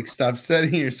Christ's sake, stop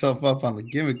setting yourself up on the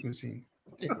gimmick machine.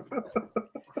 Dear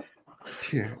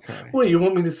Christ. Wait, you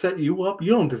want me to set you up?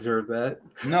 You don't deserve that.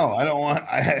 No, I don't want.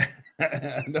 I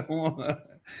don't want a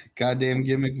goddamn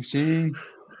gimmick machine.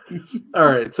 All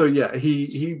right, so yeah,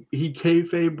 he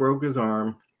kayfabe broke his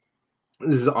arm.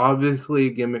 This is obviously a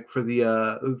gimmick for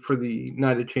the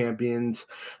Night of Champions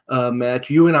match.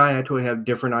 You and I actually have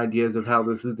different ideas of how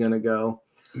this is gonna go.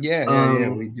 Yeah,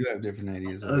 we do have different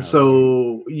ideas.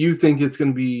 So you think it's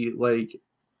going to be like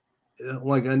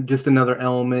just another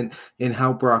element in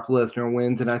how Brock Lesnar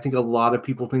wins, and I think a lot of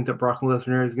people think that Brock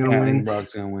Lesnar is going to win. I think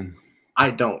Brock's going to win. I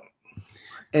don't,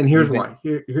 and here's why.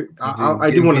 I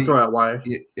do want to throw out why.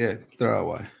 Yeah, throw out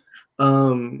why.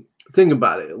 Think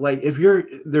about it. Like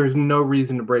there's no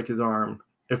reason to break his arm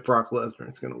if Brock Lesnar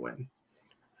is going to win.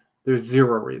 There's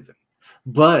zero reason,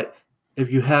 but if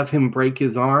you have him break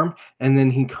his arm and then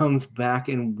he comes back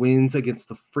and wins against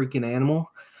the freaking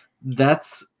animal,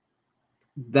 that's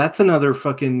another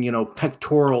fucking,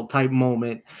 pectoral type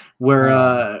moment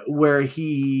where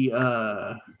he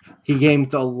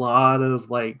gains a lot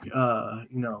of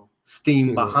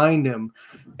steam behind him,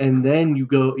 and then you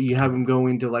have him go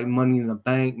into like Money in the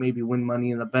Bank, maybe win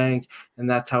Money in the Bank, and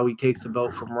that's how he takes the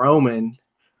belt from Roman.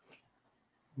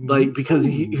 Like, because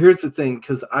here's the thing,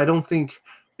 because I don't think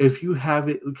if you have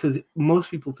it, because most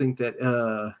people think that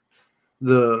the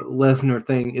Lesnar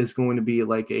thing is going to be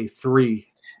like a three.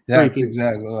 That's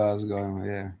exactly what I was going with.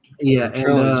 Yeah. Yeah. A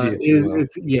trilogy,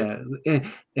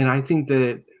 and I think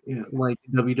that like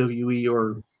WWE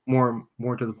or more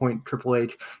to the point, Triple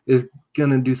H is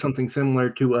gonna do something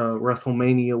similar to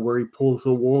WrestleMania, where he pulls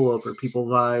the wool over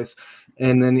people's eyes,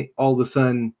 and then all of a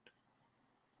sudden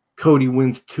Cody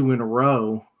wins 2 in a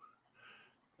row,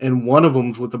 and one of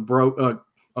them's with a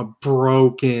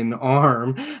broken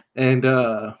arm, and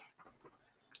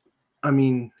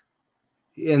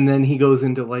and then he goes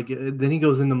into Money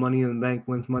in the Bank,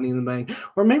 wins Money in the Bank,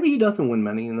 or maybe he doesn't win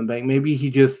Money in the Bank. Maybe he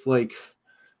just I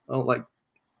don't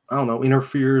know,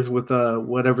 interferes with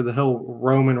whatever the hell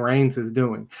Roman Reigns is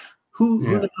doing. Who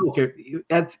the hell cares?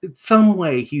 At some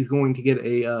way he's going to get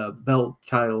a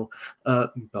title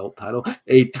shot.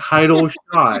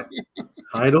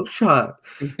 Title shot.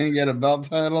 He's gonna get a belt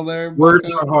title there. Words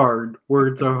are hard.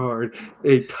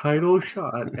 A title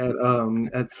shot at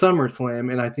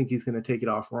SummerSlam, and I think he's gonna take it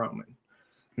off Roman.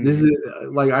 This is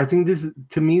I think this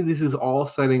is all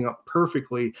setting up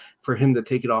perfectly for him to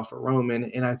take it off of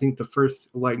Roman, and I think the first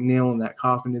nail in that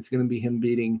coffin is gonna be him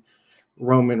beating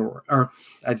Roman, or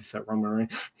I just said Roman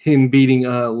Reigns, him beating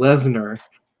Lesnar,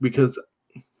 because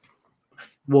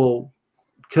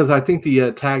I think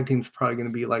the tag team's probably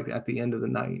going to be at the end of the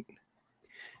night.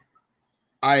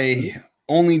 I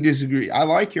only disagree. I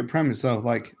like your premise though.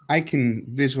 I can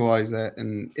visualize that,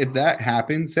 and if that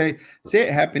happens, say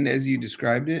it happened as you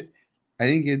described it, I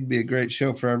think it'd be a great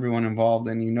show for everyone involved.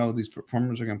 And these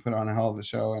performers are going to put on a hell of a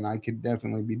show, and I could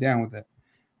definitely be down with it.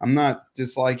 I'm not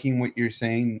disliking what you're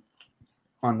saying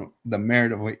on the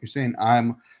merit of what you're saying.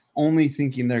 I'm only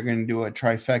thinking they're going to do a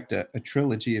trifecta, a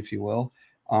trilogy, if you will.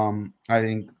 I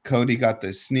think Cody got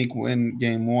the sneak win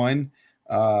game 1,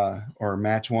 or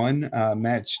match 1,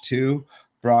 match 2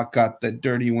 Brock got the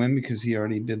dirty win because he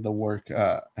already did the work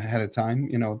ahead of time,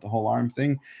 with the whole arm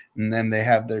thing. And then they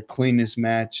have their cleanest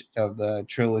match of the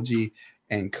trilogy.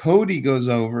 And Cody goes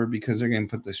over because they're going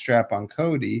to put the strap on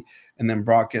Cody. And then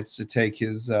Brock gets to take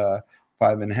his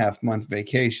 5.5 month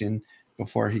vacation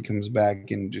before he comes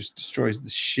back and just destroys the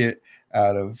shit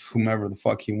out of whomever the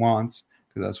fuck he wants.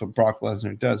 Because that's what Brock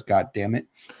Lesnar does. God damn it.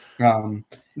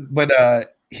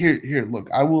 But here, look,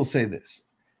 I will say this.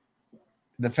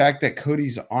 The fact that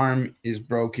Cody's arm is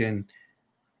broken,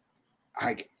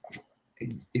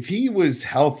 if he was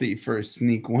healthy for a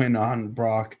sneak win on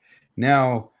Brock,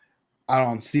 now I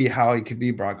don't see how he could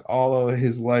be Brock. Although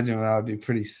his legend, that would be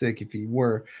pretty sick if he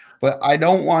were. But I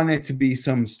don't want it to be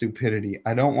some stupidity.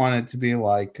 I don't want it to be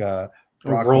like Brock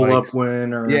a roll-up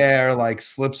win or like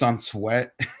slips on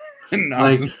sweat and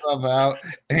knocks himself out.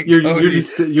 And you're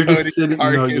just sitting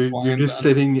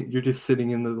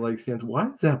in the stands. Why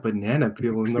is that banana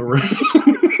peel in the ring?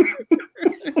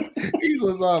 He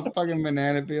slips off a fucking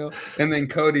banana peel, and then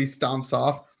Cody stomps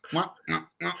off.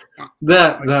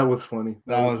 That was funny.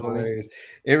 That was hilarious.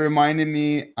 It reminded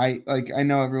me. I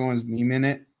know everyone's memeing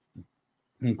it,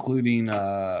 including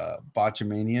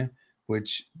Botchamania.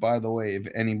 Which, by the way, if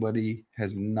anybody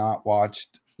has not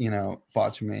watched,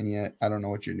 Botchamania, I don't know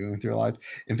what you're doing with your life.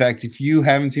 In fact, if you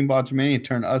haven't seen Botchamania,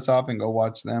 turn us off and go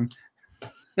watch them.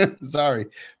 Sorry,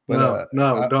 but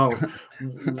don't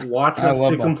watch us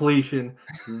to completion,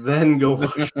 then go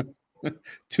watch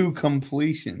to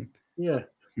completion. Yeah,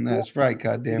 that's right.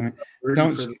 God damn it!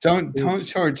 Don't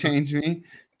shortchange me.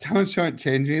 Don't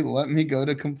shortchange me. Let me go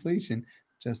to completion.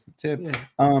 Just the tip. Yeah.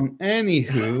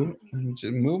 Anywho,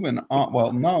 just moving on.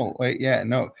 Well, no, wait, yeah.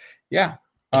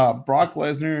 Brock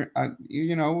Lesnar.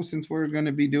 Since we're going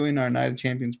to be doing our Night of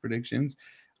Champions predictions,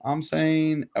 I'm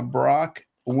saying Brock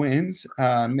wins.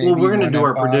 Maybe we're going to do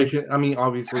our prediction. I mean,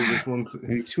 obviously, this one's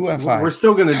 2F5. We're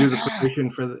still going to do the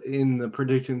prediction in the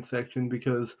prediction section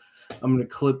because I'm going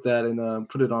to clip that and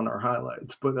put it on our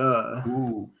highlights. But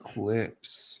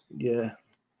clips. Yeah,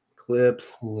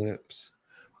 clips.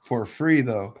 For free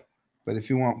though, but if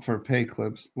you want for pay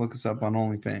clips, look us up on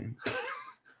OnlyFans,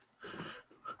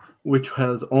 which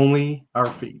has only our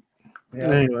feet.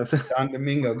 Yeah. Anyways, Don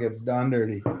Domingo gets Don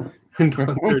Dirty.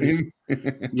 Don Dirty.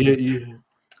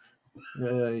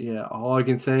 Yeah. All I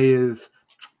can say is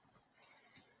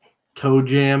Toe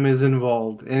Jam is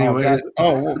involved. Anyway.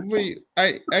 Wait.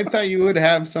 I thought you would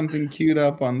have something queued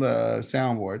up on the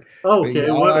soundboard. Okay.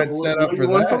 You want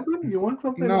something? You want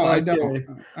something? No, okay. I don't.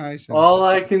 All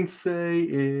I can say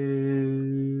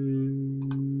is.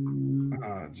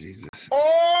 Oh Jesus!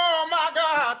 Oh my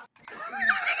God!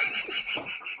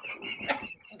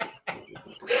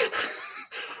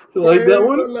 You like that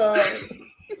one?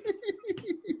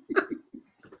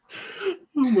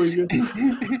 Oh my God.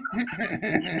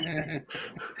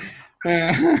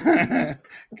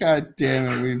 God damn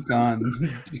it, we've gone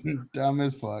dumb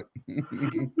as fuck. If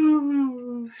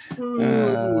you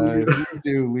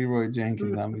do Leroy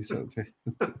Jenkins, I'll be so pissed.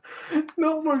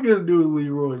 No, I'm not gonna do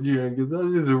Leroy Jenkins. That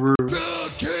is a rude.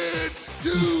 The kid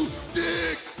you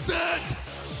dig that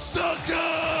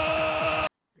sucker.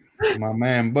 My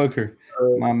man Booker.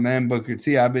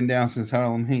 See, I've been down since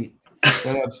Harlem Heat.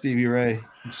 What up, Stevie Ray?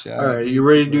 All right, you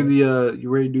ready to do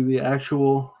the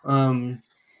actual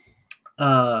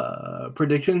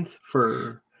predictions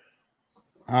for?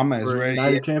 I'm as ready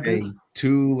as a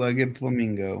two-legged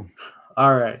flamingo.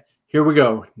 All right, here we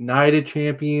go. Night of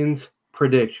Champions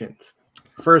predictions.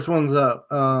 First one's up.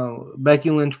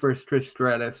 Becky Lynch versus Trish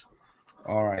Stratus.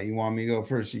 All right, you want me to go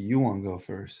first or you want to go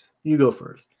first? You go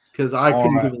first, because I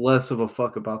couldn't give less of a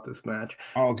fuck about this match.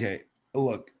 Okay,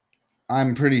 look,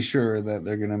 I'm pretty sure that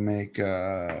they're going to make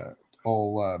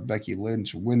Becky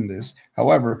Lynch win this.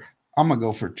 However, I'm going to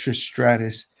go for Trish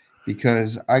Stratus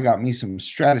because I got me some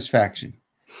Stratusfaction.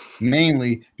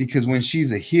 Mainly because when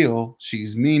she's a heel,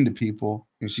 she's mean to people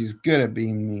and she's good at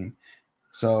being mean.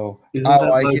 So isn't that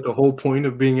like the whole point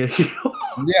of being a heel?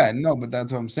 Yeah, no, but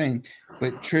that's what I'm saying.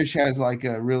 But Trish has like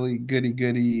a really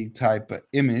goody type of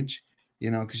image,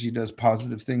 because she does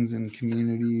positive things in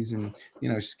communities and,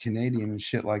 she's Canadian and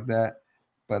shit like that.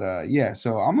 But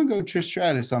so I'm going to go Trish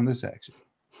Stratus on this action.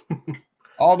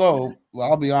 Although,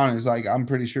 I'll be honest, I'm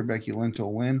pretty sure Becky Lynch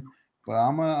will win, but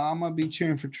I'm gonna be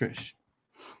cheering for Trish.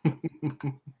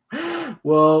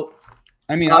 Well,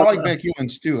 I mean, I like Becky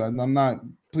Lynch too. I'm not.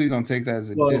 Please don't take that as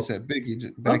a diss at Becky.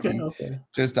 Okay.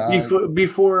 Just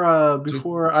before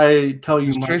I tell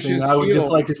you my thing, I would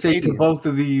just like to say to both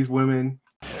of these women.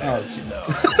 Oh,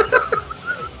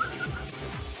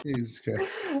 Jesus Christ.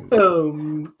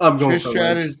 I'm going Trish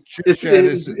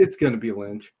Stratus. It's going to be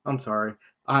Lynch. I'm sorry.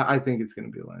 I think it's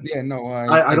going to be Lynch. Yeah, no,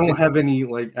 I don't think have any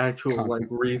like actual like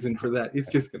confident. reason for that. It's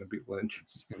just going to be Lynch.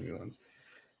 It's just gonna be Lynch.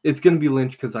 It's going to be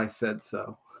Lynch because I said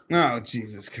so. Oh,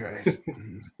 Jesus Christ.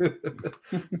 And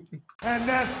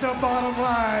that's the bottom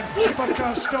line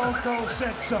because Stone Cold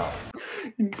said so.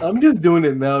 I'm just doing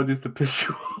it now just to piss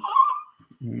you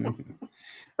off.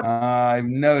 I've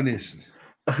noticed.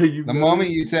 The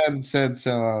Moment you said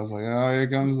so, I was like, oh, here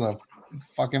comes the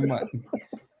fucking button.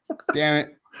 Damn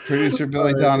it. Producer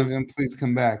Billy Donovan, please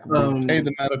come back. Pay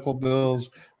the medical bills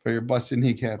for your busted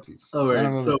kneecap. You son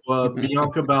of a bitch.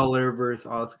 Bianca Belair versus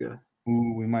Asuka.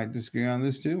 Ooh, we might disagree on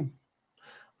this too.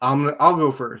 I'll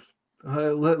go first.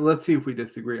 Let's see if we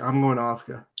disagree. I'm going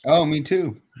Asuka. Oh, me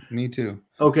too. Me too.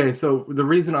 Okay, so the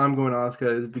reason I'm going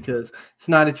Asuka is because it's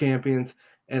Night of Champions,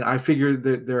 and I figured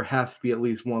that there has to be at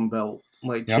least one belt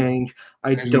change.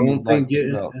 I don't think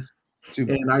two belts.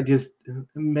 And I just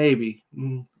maybe.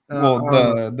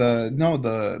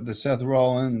 The Seth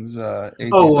Rollins. I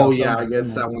guess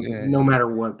that one. No matter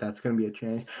what, that's going to be a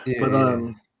change.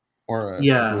 Or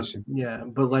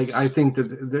but like I think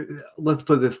that let's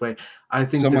put it this way, I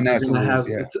think someone has to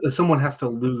lose. Someone has to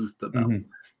lose the belt,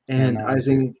 and I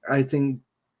think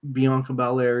Bianca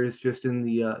Belair is just in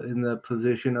the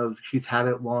position of she's had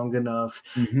it long enough.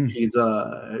 She's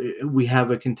we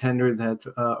have a contender that's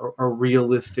a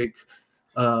realistic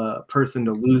person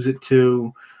to lose it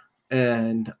to,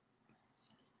 and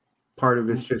part of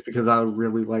it's just because I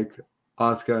really like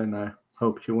Asuka and I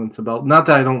hope she wins the belt. Not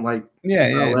that I don't like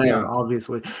Belair,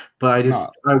 obviously, but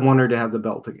I want her to have the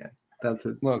belt again. That's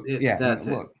it. Look,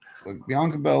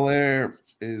 Bianca Belair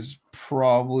is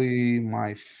probably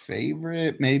my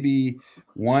favorite, maybe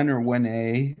 1 or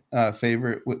 1A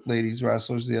favorite with ladies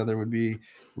wrestlers. The other would be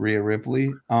Rhea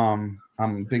Ripley. I'm a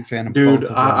big fan of both of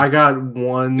them. I got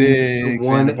one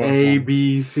A,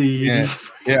 B, C.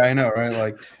 Yeah, I know, right?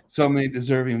 Like so many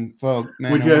deserving folk,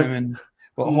 men and women.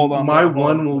 But hold on,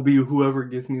 one will be whoever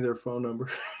gives me their phone number.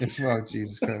 Oh,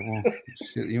 Jesus Christ! Well,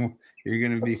 shit, you're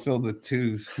gonna be filled with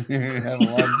twos. You're gonna have a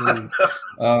lot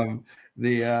of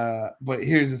twos. But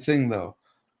here's the thing, though.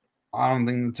 I don't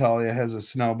think Natalya has a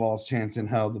snowball's chance in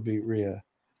hell to beat Rhea.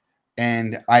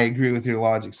 And I agree with your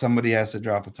logic. Somebody has to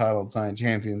drop a title to sign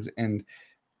champions, and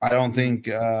I don't think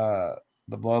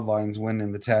the Bloodline's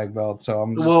winning the tag belt. So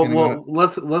I'm just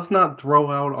let's not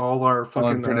throw out all our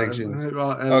fucking predictions.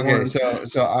 Okay,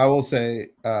 so I will say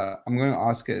I'm going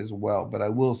Asuka as well, but I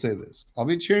will say this: I'll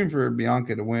be cheering for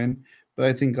Bianca to win, but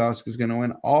I think Asuka's going to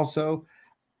win. Also,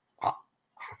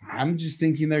 I'm just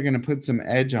thinking they're going to put some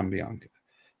edge on Bianca.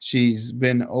 She's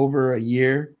been over a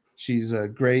year. She's a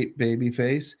great baby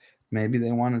face. Maybe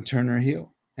they want to turn her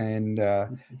heel and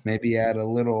maybe add a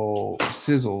little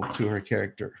sizzle to her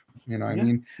character. You know what I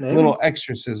mean? Maybe. A little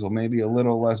extra sizzle, maybe a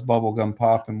little less bubblegum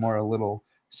pop and more a little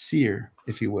sear,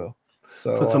 if you will.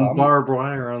 So put some barbed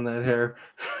wire on that hair.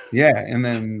 Yeah, and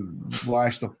then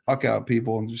lash the fuck out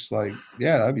people and just like,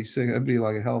 yeah, that'd be sick. That'd be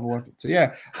like a hell of a weapon. So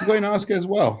yeah, I'm going Asuka as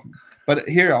well. But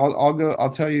here,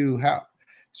 I'll tell you how.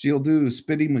 She'll do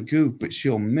Spitty Magoo, but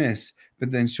she'll miss.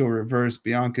 But then she'll reverse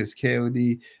Bianca's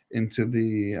KOD into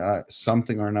the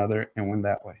something or another and win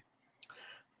that way.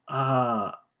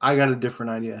 I got a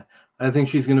different idea. I think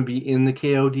she's going to be in the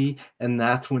KOD, and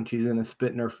that's when she's going to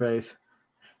spit in her face.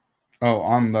 Oh,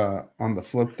 on the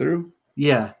flip through?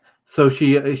 Yeah. So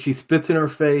she spits in her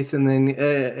face and then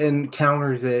and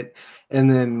counters it, and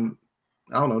then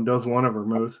I don't know, does one of her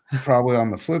moves. Probably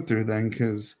on the flip through then,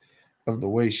 because of the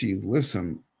way she lifts.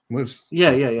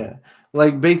 Yeah.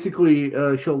 Like basically,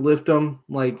 she'll lift them,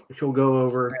 like she'll go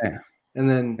over, and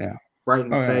then right in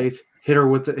the face, hit her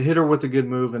with a good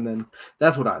move, and then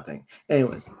that's what I think.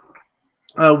 Anyways,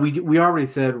 we already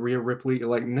said Rhea Ripley.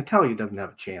 Like Natalya doesn't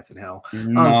have a chance in hell.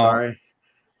 No, I'm sorry.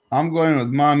 I'm going with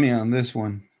mommy on this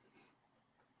one.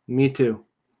 Me too.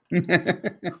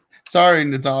 Sorry,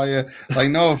 Natalya. Like,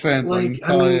 no offense, like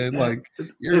Natalya. I mean,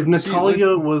 if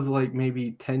Natalya was like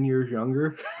maybe 10 years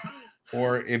younger,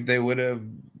 or if they would have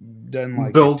done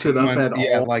like built it up at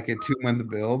all, like a 2-month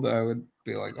build, I would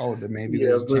be like, oh, then maybe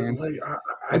there's a chance. Like,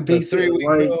 I basically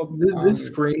like this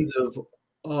screams of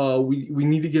we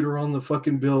need to get her on the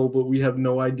fucking bill, but we have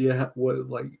no idea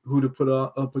who to put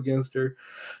up against her.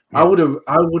 Yeah. I would have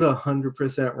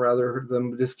 100% rather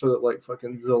them just put like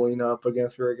fucking Zelina up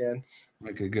against her again.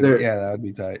 Like a good, that would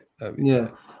be tight.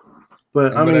 Tight.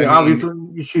 But I mean,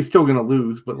 obviously she's still gonna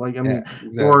lose. But like, I mean,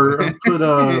 exactly. Or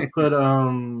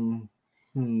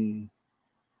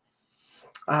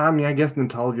I mean, I guess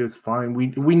Natalya is fine.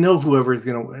 We know whoever is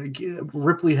gonna.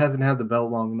 Ripley hasn't had the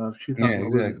belt long enough. She's not gonna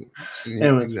lose.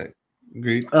 Yeah, exactly.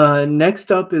 Agreed.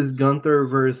 Next up is Gunther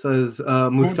versus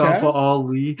Mustafa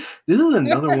Ali. This is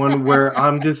another one where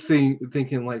I'm just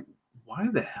thinking like, why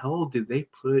the hell did they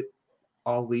put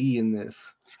Ali in this?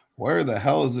 Where the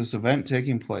hell is this event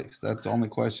taking place? That's the only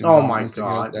question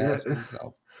Mystik has to ask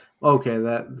himself. Okay,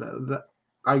 that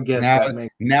I guess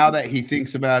now that he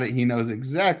thinks about it, he knows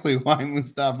exactly why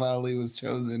Mustafa Ali was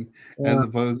chosen as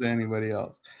opposed to anybody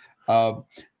else.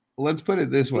 Let's put it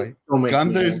this way: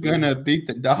 Gunther's gonna beat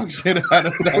the dog shit out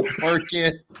of that poor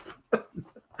kid.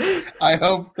 I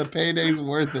hope the payday's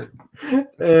worth it.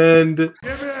 And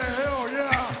give me a hell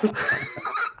yeah!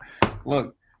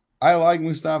 Look, I like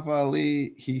Mustafa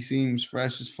Ali. He seems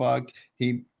fresh as fuck.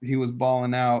 He was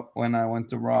balling out when I went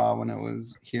to Raw when it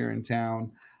was here in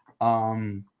town.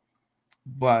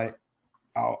 But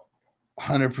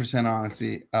 100%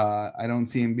 honesty, I don't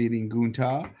see him beating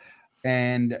Gunther.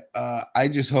 And I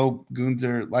just hope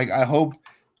Gunther, like I hope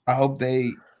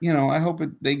they, I hope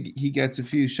he gets a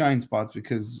few shine spots,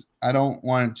 because I don't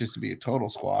want it just to be a total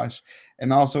squash.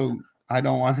 And also I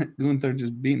don't want Gunther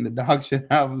just beating the dog shit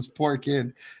out of this poor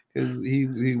kid, because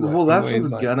that's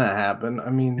what's gonna happen. I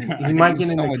mean, he might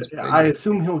get in. I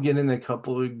assume he'll get in a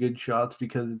couple of good shots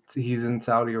because he's in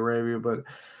Saudi Arabia. But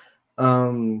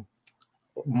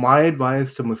my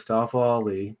advice to Mustafa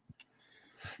Ali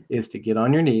is to get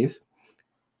on your knees.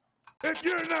 If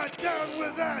you're not down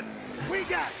with that, we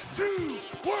got 2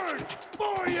 words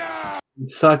for ya.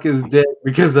 Suck his dick,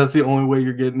 because that's the only way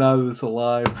you're getting out of this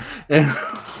alive. And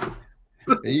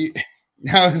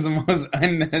that was the most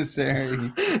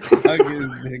unnecessary suck his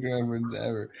dick reference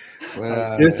ever. But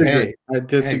I disagree.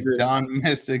 Hey, Don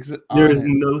Mystik's on There's it.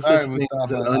 no such thing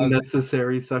as an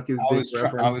unnecessary suck his dick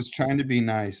reference. I was trying to be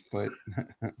nice, but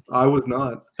I was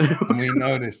not. We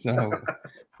noticed. So,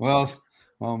 well,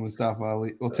 Mustafa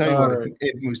Ali. We'll tell you what. Right.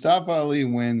 If Mustafa Ali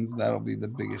wins, that'll be the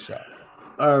biggest shot.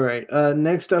 All right.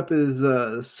 Next up is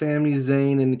Sami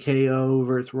Zayn and KO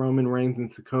versus Roman Reigns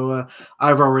and Sikoa.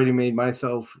 I've already made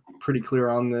myself pretty clear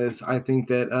on this. I think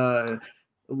that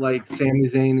like Sami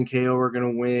Zayn and KO are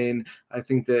gonna win. I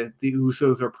think that the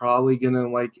Usos are probably gonna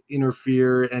like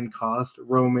interfere and cost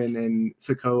Roman and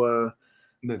Sikoa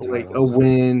like a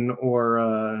win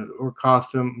or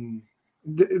cost them.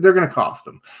 They're gonna cost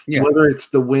them, whether it's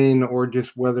the win or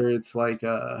just whether it's like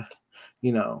like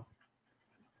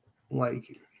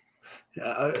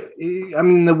I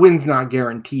mean, the win's not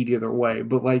guaranteed either way,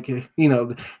 but like they're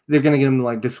gonna get them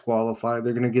like disqualified.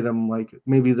 They're gonna get them like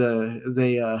maybe they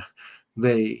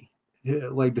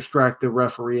like distract the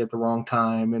referee at the wrong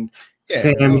time, and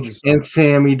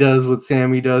Sammy does what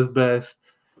Sammy does best,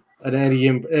 an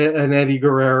Eddie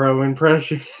Guerrero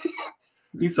impression.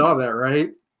 You saw that,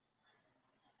 right?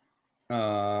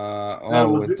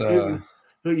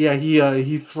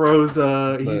 He throws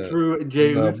he threw Jey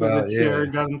Uso in the chair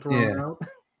and got him thrown out.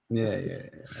 I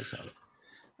saw it.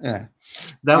 Yeah.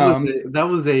 That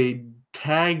was a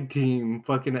tag team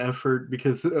fucking effort,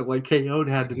 because like KO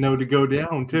had to know to go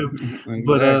down too.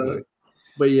 Exactly.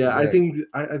 But yeah, exactly.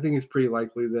 I think it's pretty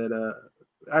likely that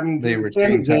Sami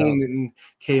Zayn and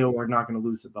KO are not going to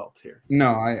lose the belts here. No,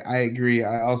 I agree.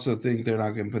 I also think they're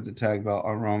not going to put the tag belt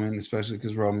on Roman, especially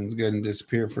because Roman's going to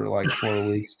disappear for like 4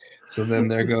 weeks. So then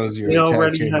there goes your. They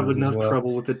already have enough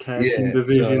trouble with the tag team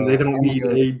division. So they don't need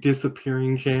a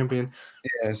disappearing champion.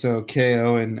 Yeah, so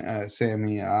KO and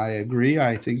Sammy, I agree.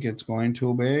 I think it's going to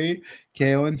obey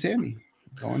KO and Sammy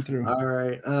going through. All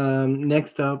right.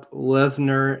 Next up,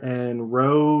 Lesnar and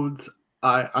Rhodes.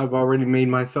 I've already made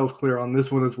myself clear on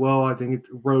this one as well. I think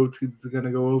Rhodes is going to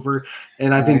go over,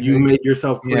 and I think you made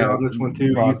yourself clear on this one too.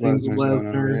 You think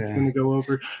Lesnar is going to go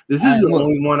over. This is the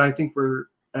only one I think we're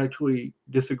actually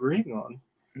disagreeing on,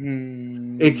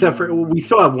 except for we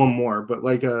still have one more. But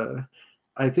like,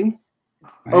 I think.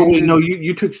 Oh wait, no,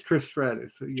 you took Trish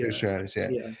Stratus. Trish Stratus,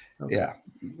 yeah.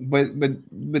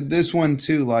 But this one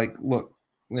too. Like, look,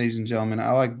 ladies and gentlemen,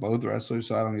 I like both wrestlers,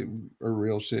 so I don't give a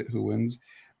real shit who wins.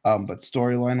 But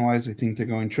storyline wise, I think they're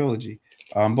going trilogy.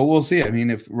 But we'll see. I mean,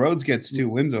 if Rhodes gets 2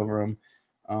 wins over him,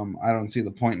 I don't see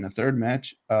the point in a third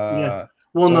match. Well,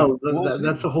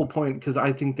 that's the whole point, because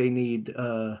I think they need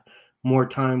more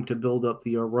time to build up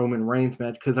the Roman Reigns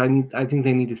match, because I think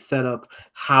they need to set up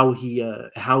how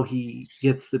he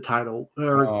gets the title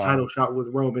or title shot with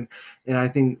Roman, and I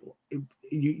think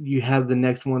you have the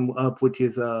next one up, which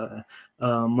is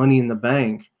Money in the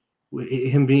Bank.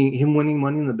 Him winning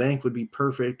Money in the Bank would be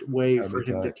perfect way for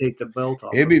him to take the belt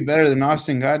off. It'd be better than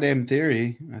Austin goddamn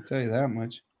Theory. I tell you that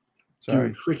much. Sorry.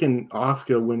 Dude, freaking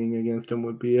Asuka winning against him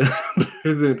would be better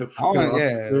than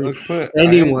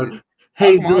anyone.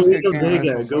 Hey, Zelina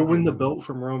Vega, go win the belt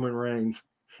from Roman Reigns.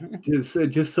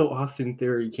 Just so Austin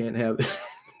Theory can't have it.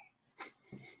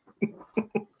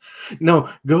 No,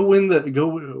 go win the go.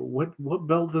 What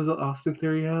belt does Austin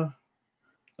Theory have?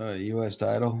 U.S.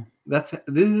 title. This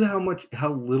is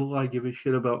how little I give a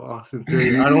shit about Austin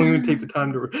Theory. I don't even take the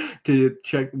time to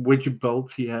check which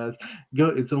belts he has.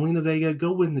 It's Zelina Vega.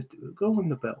 Go win the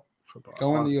belt for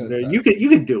Go win the Austin U.S. Theory. title. You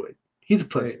can do it. He's a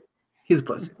pussy. He's a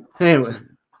pussy. Anyway,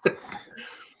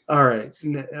 all right.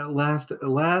 Last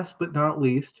but not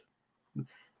least,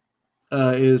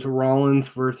 is Rollins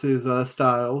versus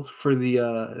Styles for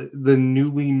the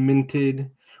newly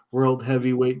minted World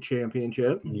Heavyweight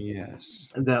Championship.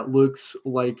 Yes. That looks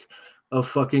like a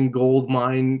fucking gold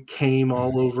mine came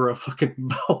all over a fucking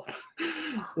belt.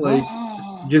 Like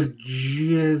just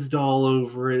jizzed all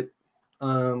over it.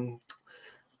 I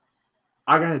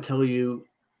gotta tell you,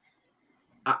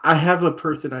 I have a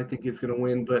person I think is gonna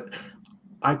win, but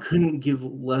I couldn't give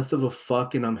less of a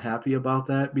fuck, and I'm happy about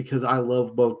that because I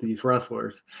love both these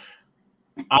wrestlers.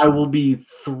 I will be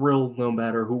thrilled no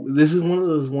matter who. This is one of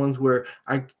those ones where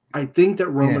I think that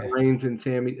Roman Reigns and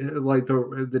Sami, like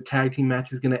the tag team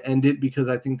match, is going to end it because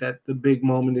I think that the big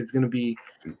moment is going to be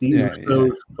the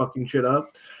Usos fucking shit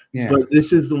up. Yeah. But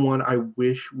this is the one I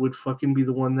wish would fucking be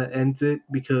the one that ends it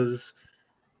because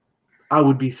I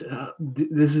would be.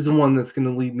 This is the one that's going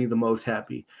to leave me the most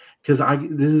happy because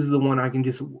this is the one I can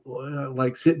just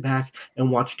like sit back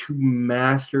and watch two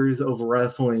masters of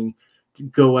wrestling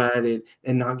go at it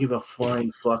and not give a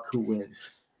flying fuck who wins.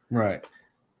 Right.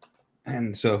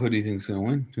 And so who do you think's going to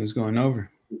win? Who's going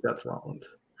over? Seth Rollins.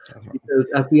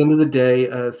 Because at the end of the day,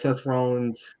 Seth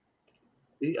Rollins,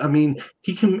 I mean,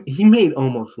 he made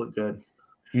almost look good.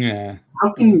 Yeah.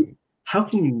 How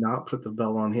can you not put the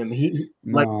belt on him?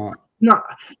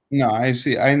 I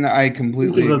see. I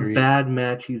completely agree. A bad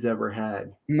match he's ever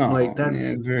had. No,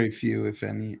 very few, if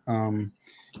any.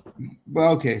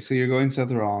 Well, okay, so you're going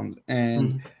Seth Rollins,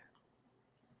 and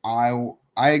I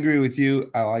agree with you.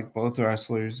 I like both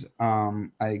wrestlers. I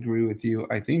agree with you.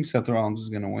 I think Seth Rollins is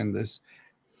going to win this.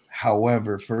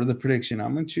 However, for the prediction,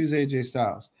 I'm going to choose AJ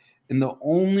Styles. And the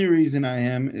only reason I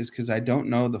am is because I don't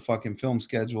know the fucking film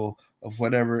schedule of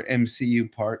whatever MCU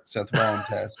part Seth Rollins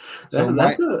has. So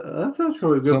that's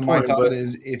actually a good point. So my thought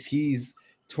is if he's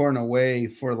torn away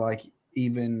for like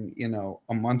even,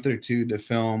 a month or two to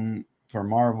film for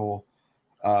Marvel.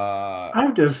 I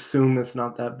would assume it's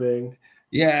not that big.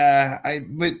 Yeah,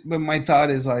 but my thought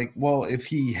is like, well, if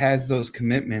he has those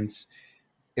commitments,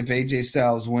 if AJ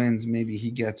Styles wins, maybe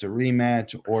he gets a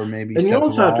rematch, or maybe and Seth you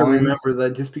also Rollins, have to remember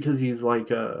that just because he's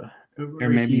like or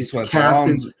maybe he's Seth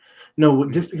Rollins. No,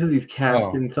 just because he's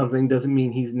cast in something doesn't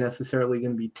mean he's necessarily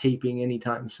going to be taping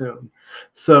anytime soon.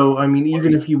 So, I mean,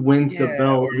 even if he wins the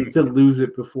belt, he could lose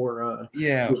it before.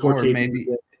 Before or maybe.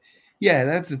 Yeah,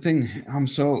 that's the thing.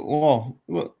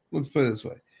 Look, let's put it this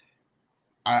way.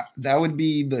 That would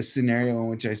be the scenario in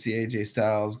which I see AJ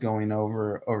Styles going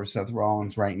over Seth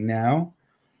Rollins right now.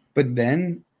 But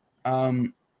then,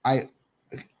 WWE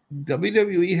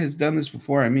has done this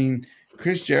before. I mean,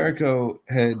 Chris Jericho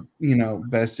had,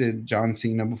 bested John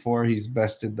Cena before. He's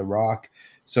bested The Rock.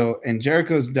 So, and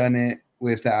Jericho's done it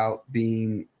without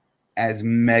being as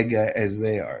mega as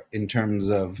they are in terms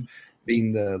of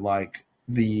being the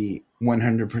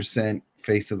 100%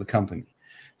 face of the company.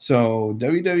 So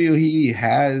WWE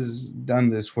has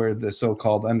done this where the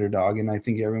so-called underdog, and I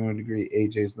think everyone would agree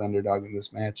AJ's the underdog in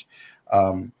this match,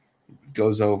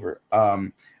 goes over.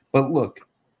 But look,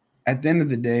 at the end of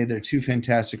the day, they're two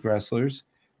fantastic wrestlers.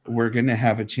 We're going to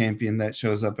have a champion that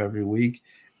shows up every week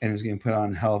and is going to put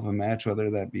on a hell of a match,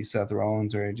 whether that be Seth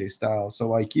Rollins or AJ Styles. So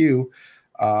like you,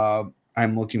 I'm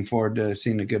looking forward to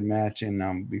seeing a good match, and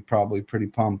I'll be probably pretty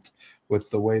pumped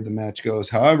with the way the match goes,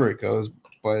 however it goes.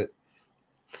 But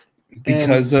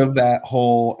because of that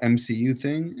whole MCU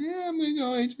thing, I'm going to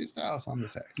go AJ Styles on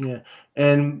this action. Yeah,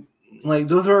 and like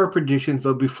those are our predictions.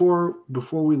 But before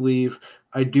we leave,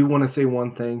 I do want to say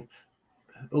one thing,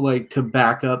 like to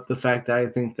back up the fact that I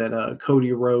think that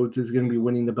Cody Rhodes is going to be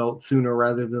winning the belt sooner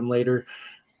rather than later.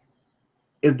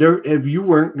 If you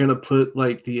weren't going to put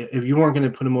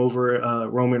him over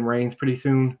Roman Reigns pretty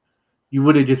soon, you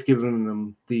would have just given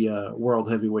him the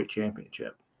World Heavyweight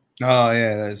Championship. Oh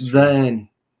yeah, that's true.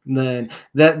 Then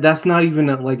that's not even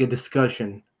a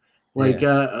discussion. Like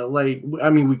I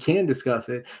mean, we can discuss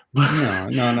it, but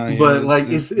no. But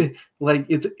it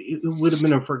would have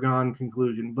been a foregone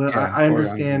conclusion. But I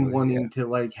understand wanting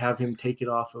to have him take it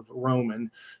off of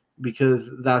Roman because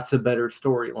that's a better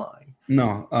storyline.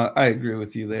 No, I agree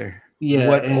with you there.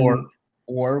 Yeah,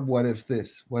 or what if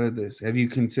this? What if this? Have you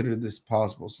considered this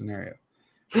possible scenario?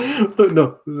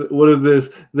 No, what is this?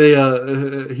 They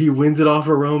he wins it off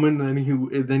of Roman,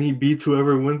 and then he beats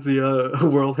whoever wins the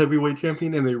world heavyweight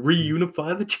champion, and they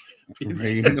reunify the championship.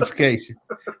 Reunification.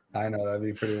 I know that'd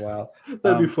be pretty wild.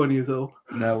 That'd be funny as hell.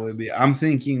 That would be. I'm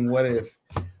thinking,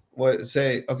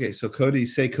 so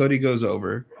Cody goes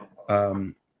over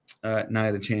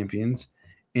Night of Champions,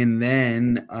 and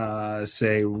then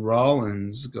say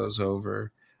Rollins goes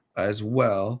over as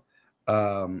well.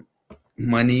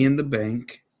 Money in the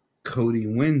Bank, Cody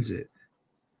wins it,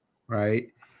 right?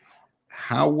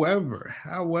 However,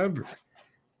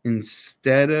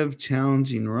 instead of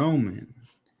challenging Roman,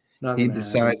 he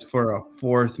decides for a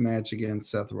fourth match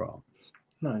against Seth Rollins.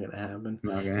 Not gonna happen.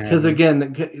 Because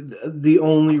again, the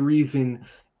only reason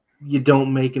you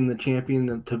don't make him the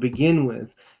champion to begin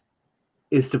with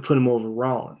is to put him over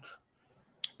Rollins.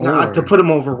 Not to put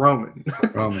him over Roman.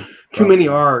 Too many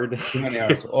R's.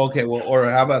 Okay, well, or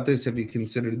how about this? If you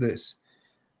consider this,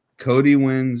 Cody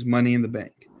wins Money in the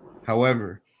Bank.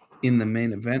 However, in the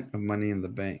main event of Money in the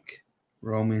Bank,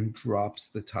 Roman drops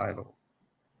the title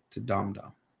to Dom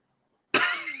Dom.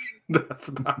 That's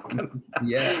not gonna happen.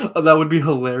 Yes. Oh, that would be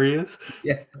hilarious.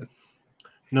 Yeah.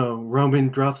 No, Roman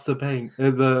drops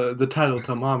the title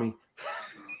to Mommy.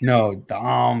 No,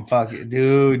 Dominic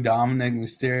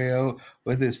Mysterio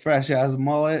with his fresh ass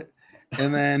mullet,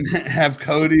 and then have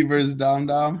Cody versus Dom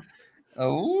Dom.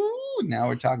 Oh, now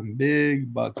we're talking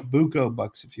big bucks, buco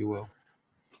bucks, if you will.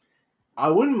 I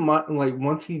wouldn't mind, like,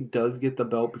 once he does get the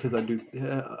belt, because I do,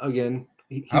 again,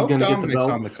 he's going to get the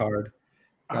belt. On the card.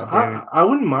 I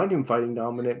wouldn't mind him fighting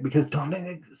Dominic, because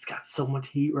Dominic's got so much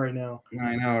heat right now.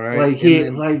 I know, right?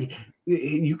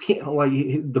 You can't,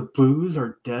 the boos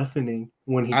are deafening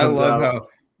when he comes out. How,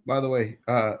 by the way,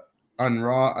 on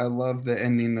Raw, I love the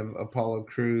ending of Apollo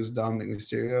Crews, Dominic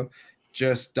Mysterio.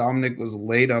 Just Dominic was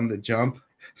late on the jump.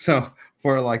 So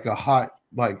for like a hot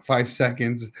 5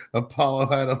 seconds, Apollo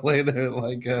had to lay there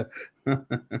like a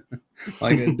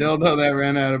dildo that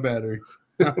ran out of batteries.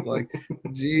 I was like,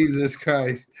 Jesus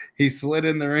Christ. He slid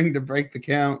in the ring to break the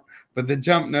count, but the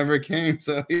jump never came.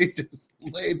 So he just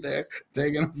laid there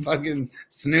taking a fucking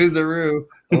snoozeroo,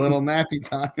 a little nappy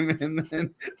time. And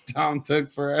then Tom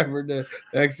took forever to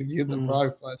execute the frog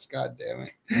splash. God damn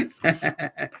it.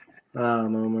 I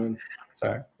don't know, man.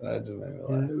 Sorry. That just made me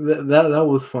laugh. That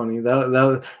was funny.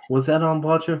 That was that on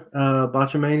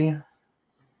Botchamania?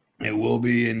 It will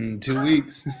be in 2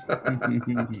 weeks.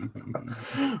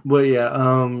 But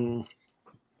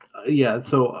yeah.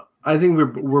 So I think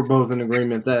we're both in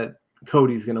agreement that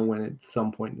Cody's gonna win at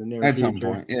some point in the near future. At some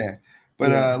point, yeah.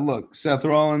 But look, Seth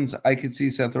Rollins, I could see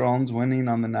Seth Rollins winning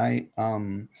on the night.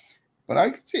 But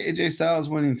I could see AJ Styles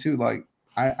winning too. Like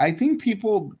I think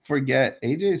people forget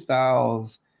AJ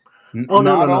Styles. I'm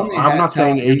not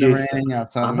saying AJ.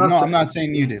 I'm not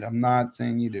saying you did. I'm not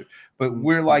saying you do. But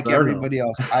we're like everybody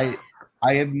else. I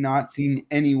have not seen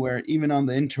anywhere, even on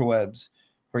the interwebs,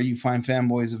 where you find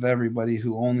fanboys of everybody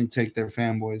who only take their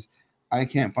fanboys. I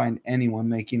can't find anyone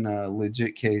making a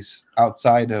legit case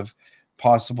outside of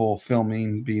possible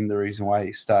filming being the reason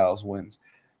why Styles wins.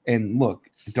 And look,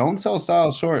 don't sell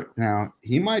Styles short. Now,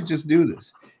 he might just do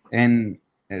this. And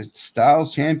as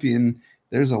Styles champion,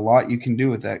 there's a lot you can do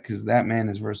with that because that man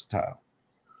is versatile.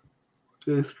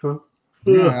 It's true.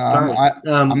 Yeah,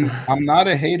 I'm not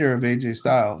a hater of AJ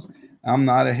Styles. I'm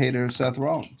not a hater of Seth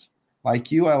Rollins.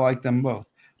 Like you, I like them both.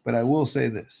 But I will say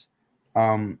this.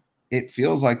 It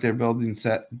feels like they're building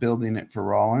it for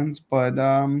Rollins. But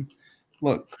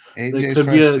look,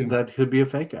 AJ's that could be a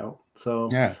fake out. So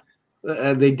yeah.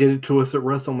 They did it to us at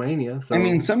WrestleMania. So I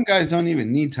mean, some guys don't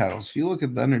even need titles. If you look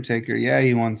at The Undertaker, yeah,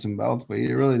 he won some belts, but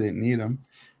he really didn't need them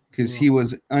because he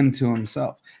was unto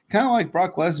himself. Kind of like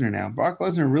Brock Lesnar now. Brock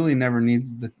Lesnar really never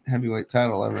needs the heavyweight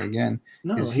title ever again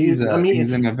because he's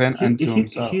an event unto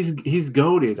himself. He's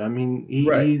goated. I mean,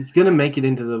 he's gonna make it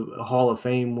into the Hall of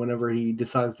Fame whenever he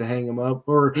decides to hang him up,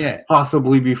 or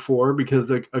possibly before, because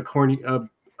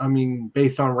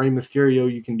based on Rey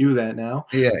Mysterio, you can do that now.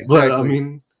 Yeah, exactly. But I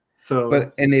mean.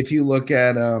 And if you look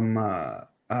at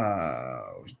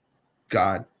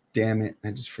God damn it,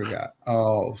 I just forgot.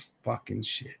 Oh fucking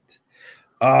shit.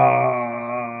 If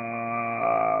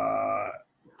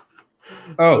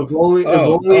only I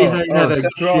had a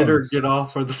shitter get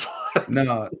off for the fight.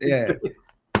 No, yeah.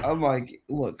 I'm like,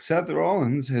 look, Seth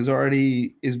Rollins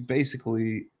is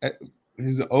basically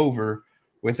over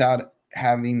without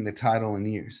having the title in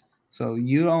years. So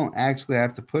you don't actually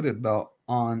have to put a belt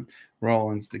on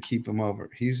Rollins to keep him over.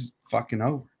 He's fucking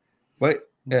over. But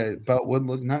belt would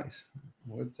look nice.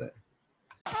 I would say.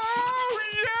 Oh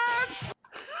yes!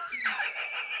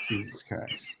 Jesus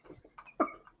Christ.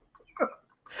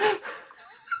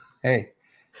 Hey,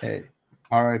 Hey,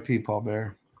 R.I.P. Paul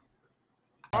Bear.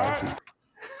 R.I.P.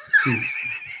 Jeez.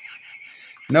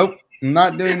 Nope, I'm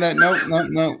not doing that.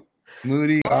 Nope.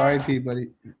 Moody, R.I.P. buddy.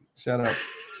 Shut up.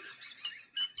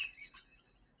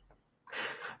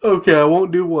 Okay, I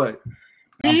won't do what?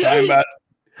 I'm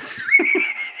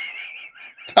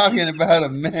talking about a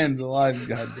man's life,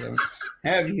 goddammit.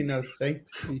 Have you no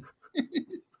sanctity?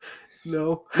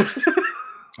 No.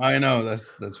 I know,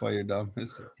 that's why you're dumb.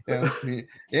 Yeah, you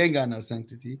ain't got no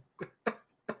sanctity.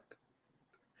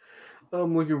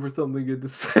 I'm looking for something good to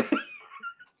say.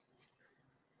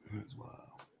 That's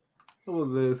wild. How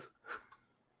about this?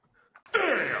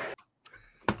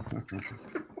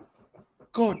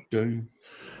 God damn.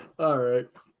 All right.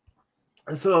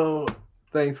 So,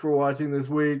 thanks for watching this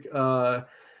week.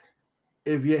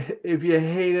 If you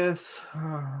hate us,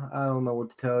 I don't know what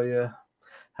to tell you.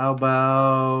 How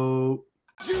about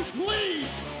You please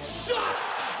shut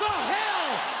the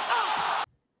hell up!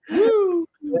 Woo!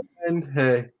 and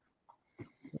hey,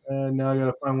 now I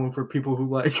gotta find one for people who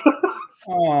like us.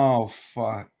 Oh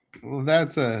fuck. Well,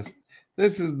 this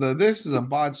is a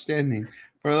botched ending.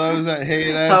 For those that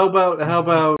hate us. How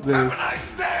about this?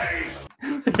 Nice day!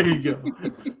 There you go.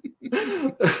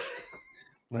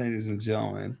 Ladies and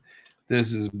gentlemen,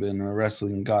 this has been a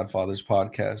Wrestling Godfatherz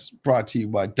podcast brought to you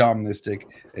by Dom Mystik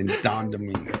and Don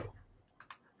Domingo.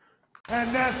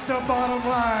 And that's the bottom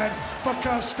line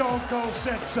because Stone Cold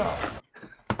said so.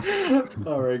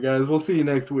 All right, guys. We'll see you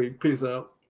next week. Peace out.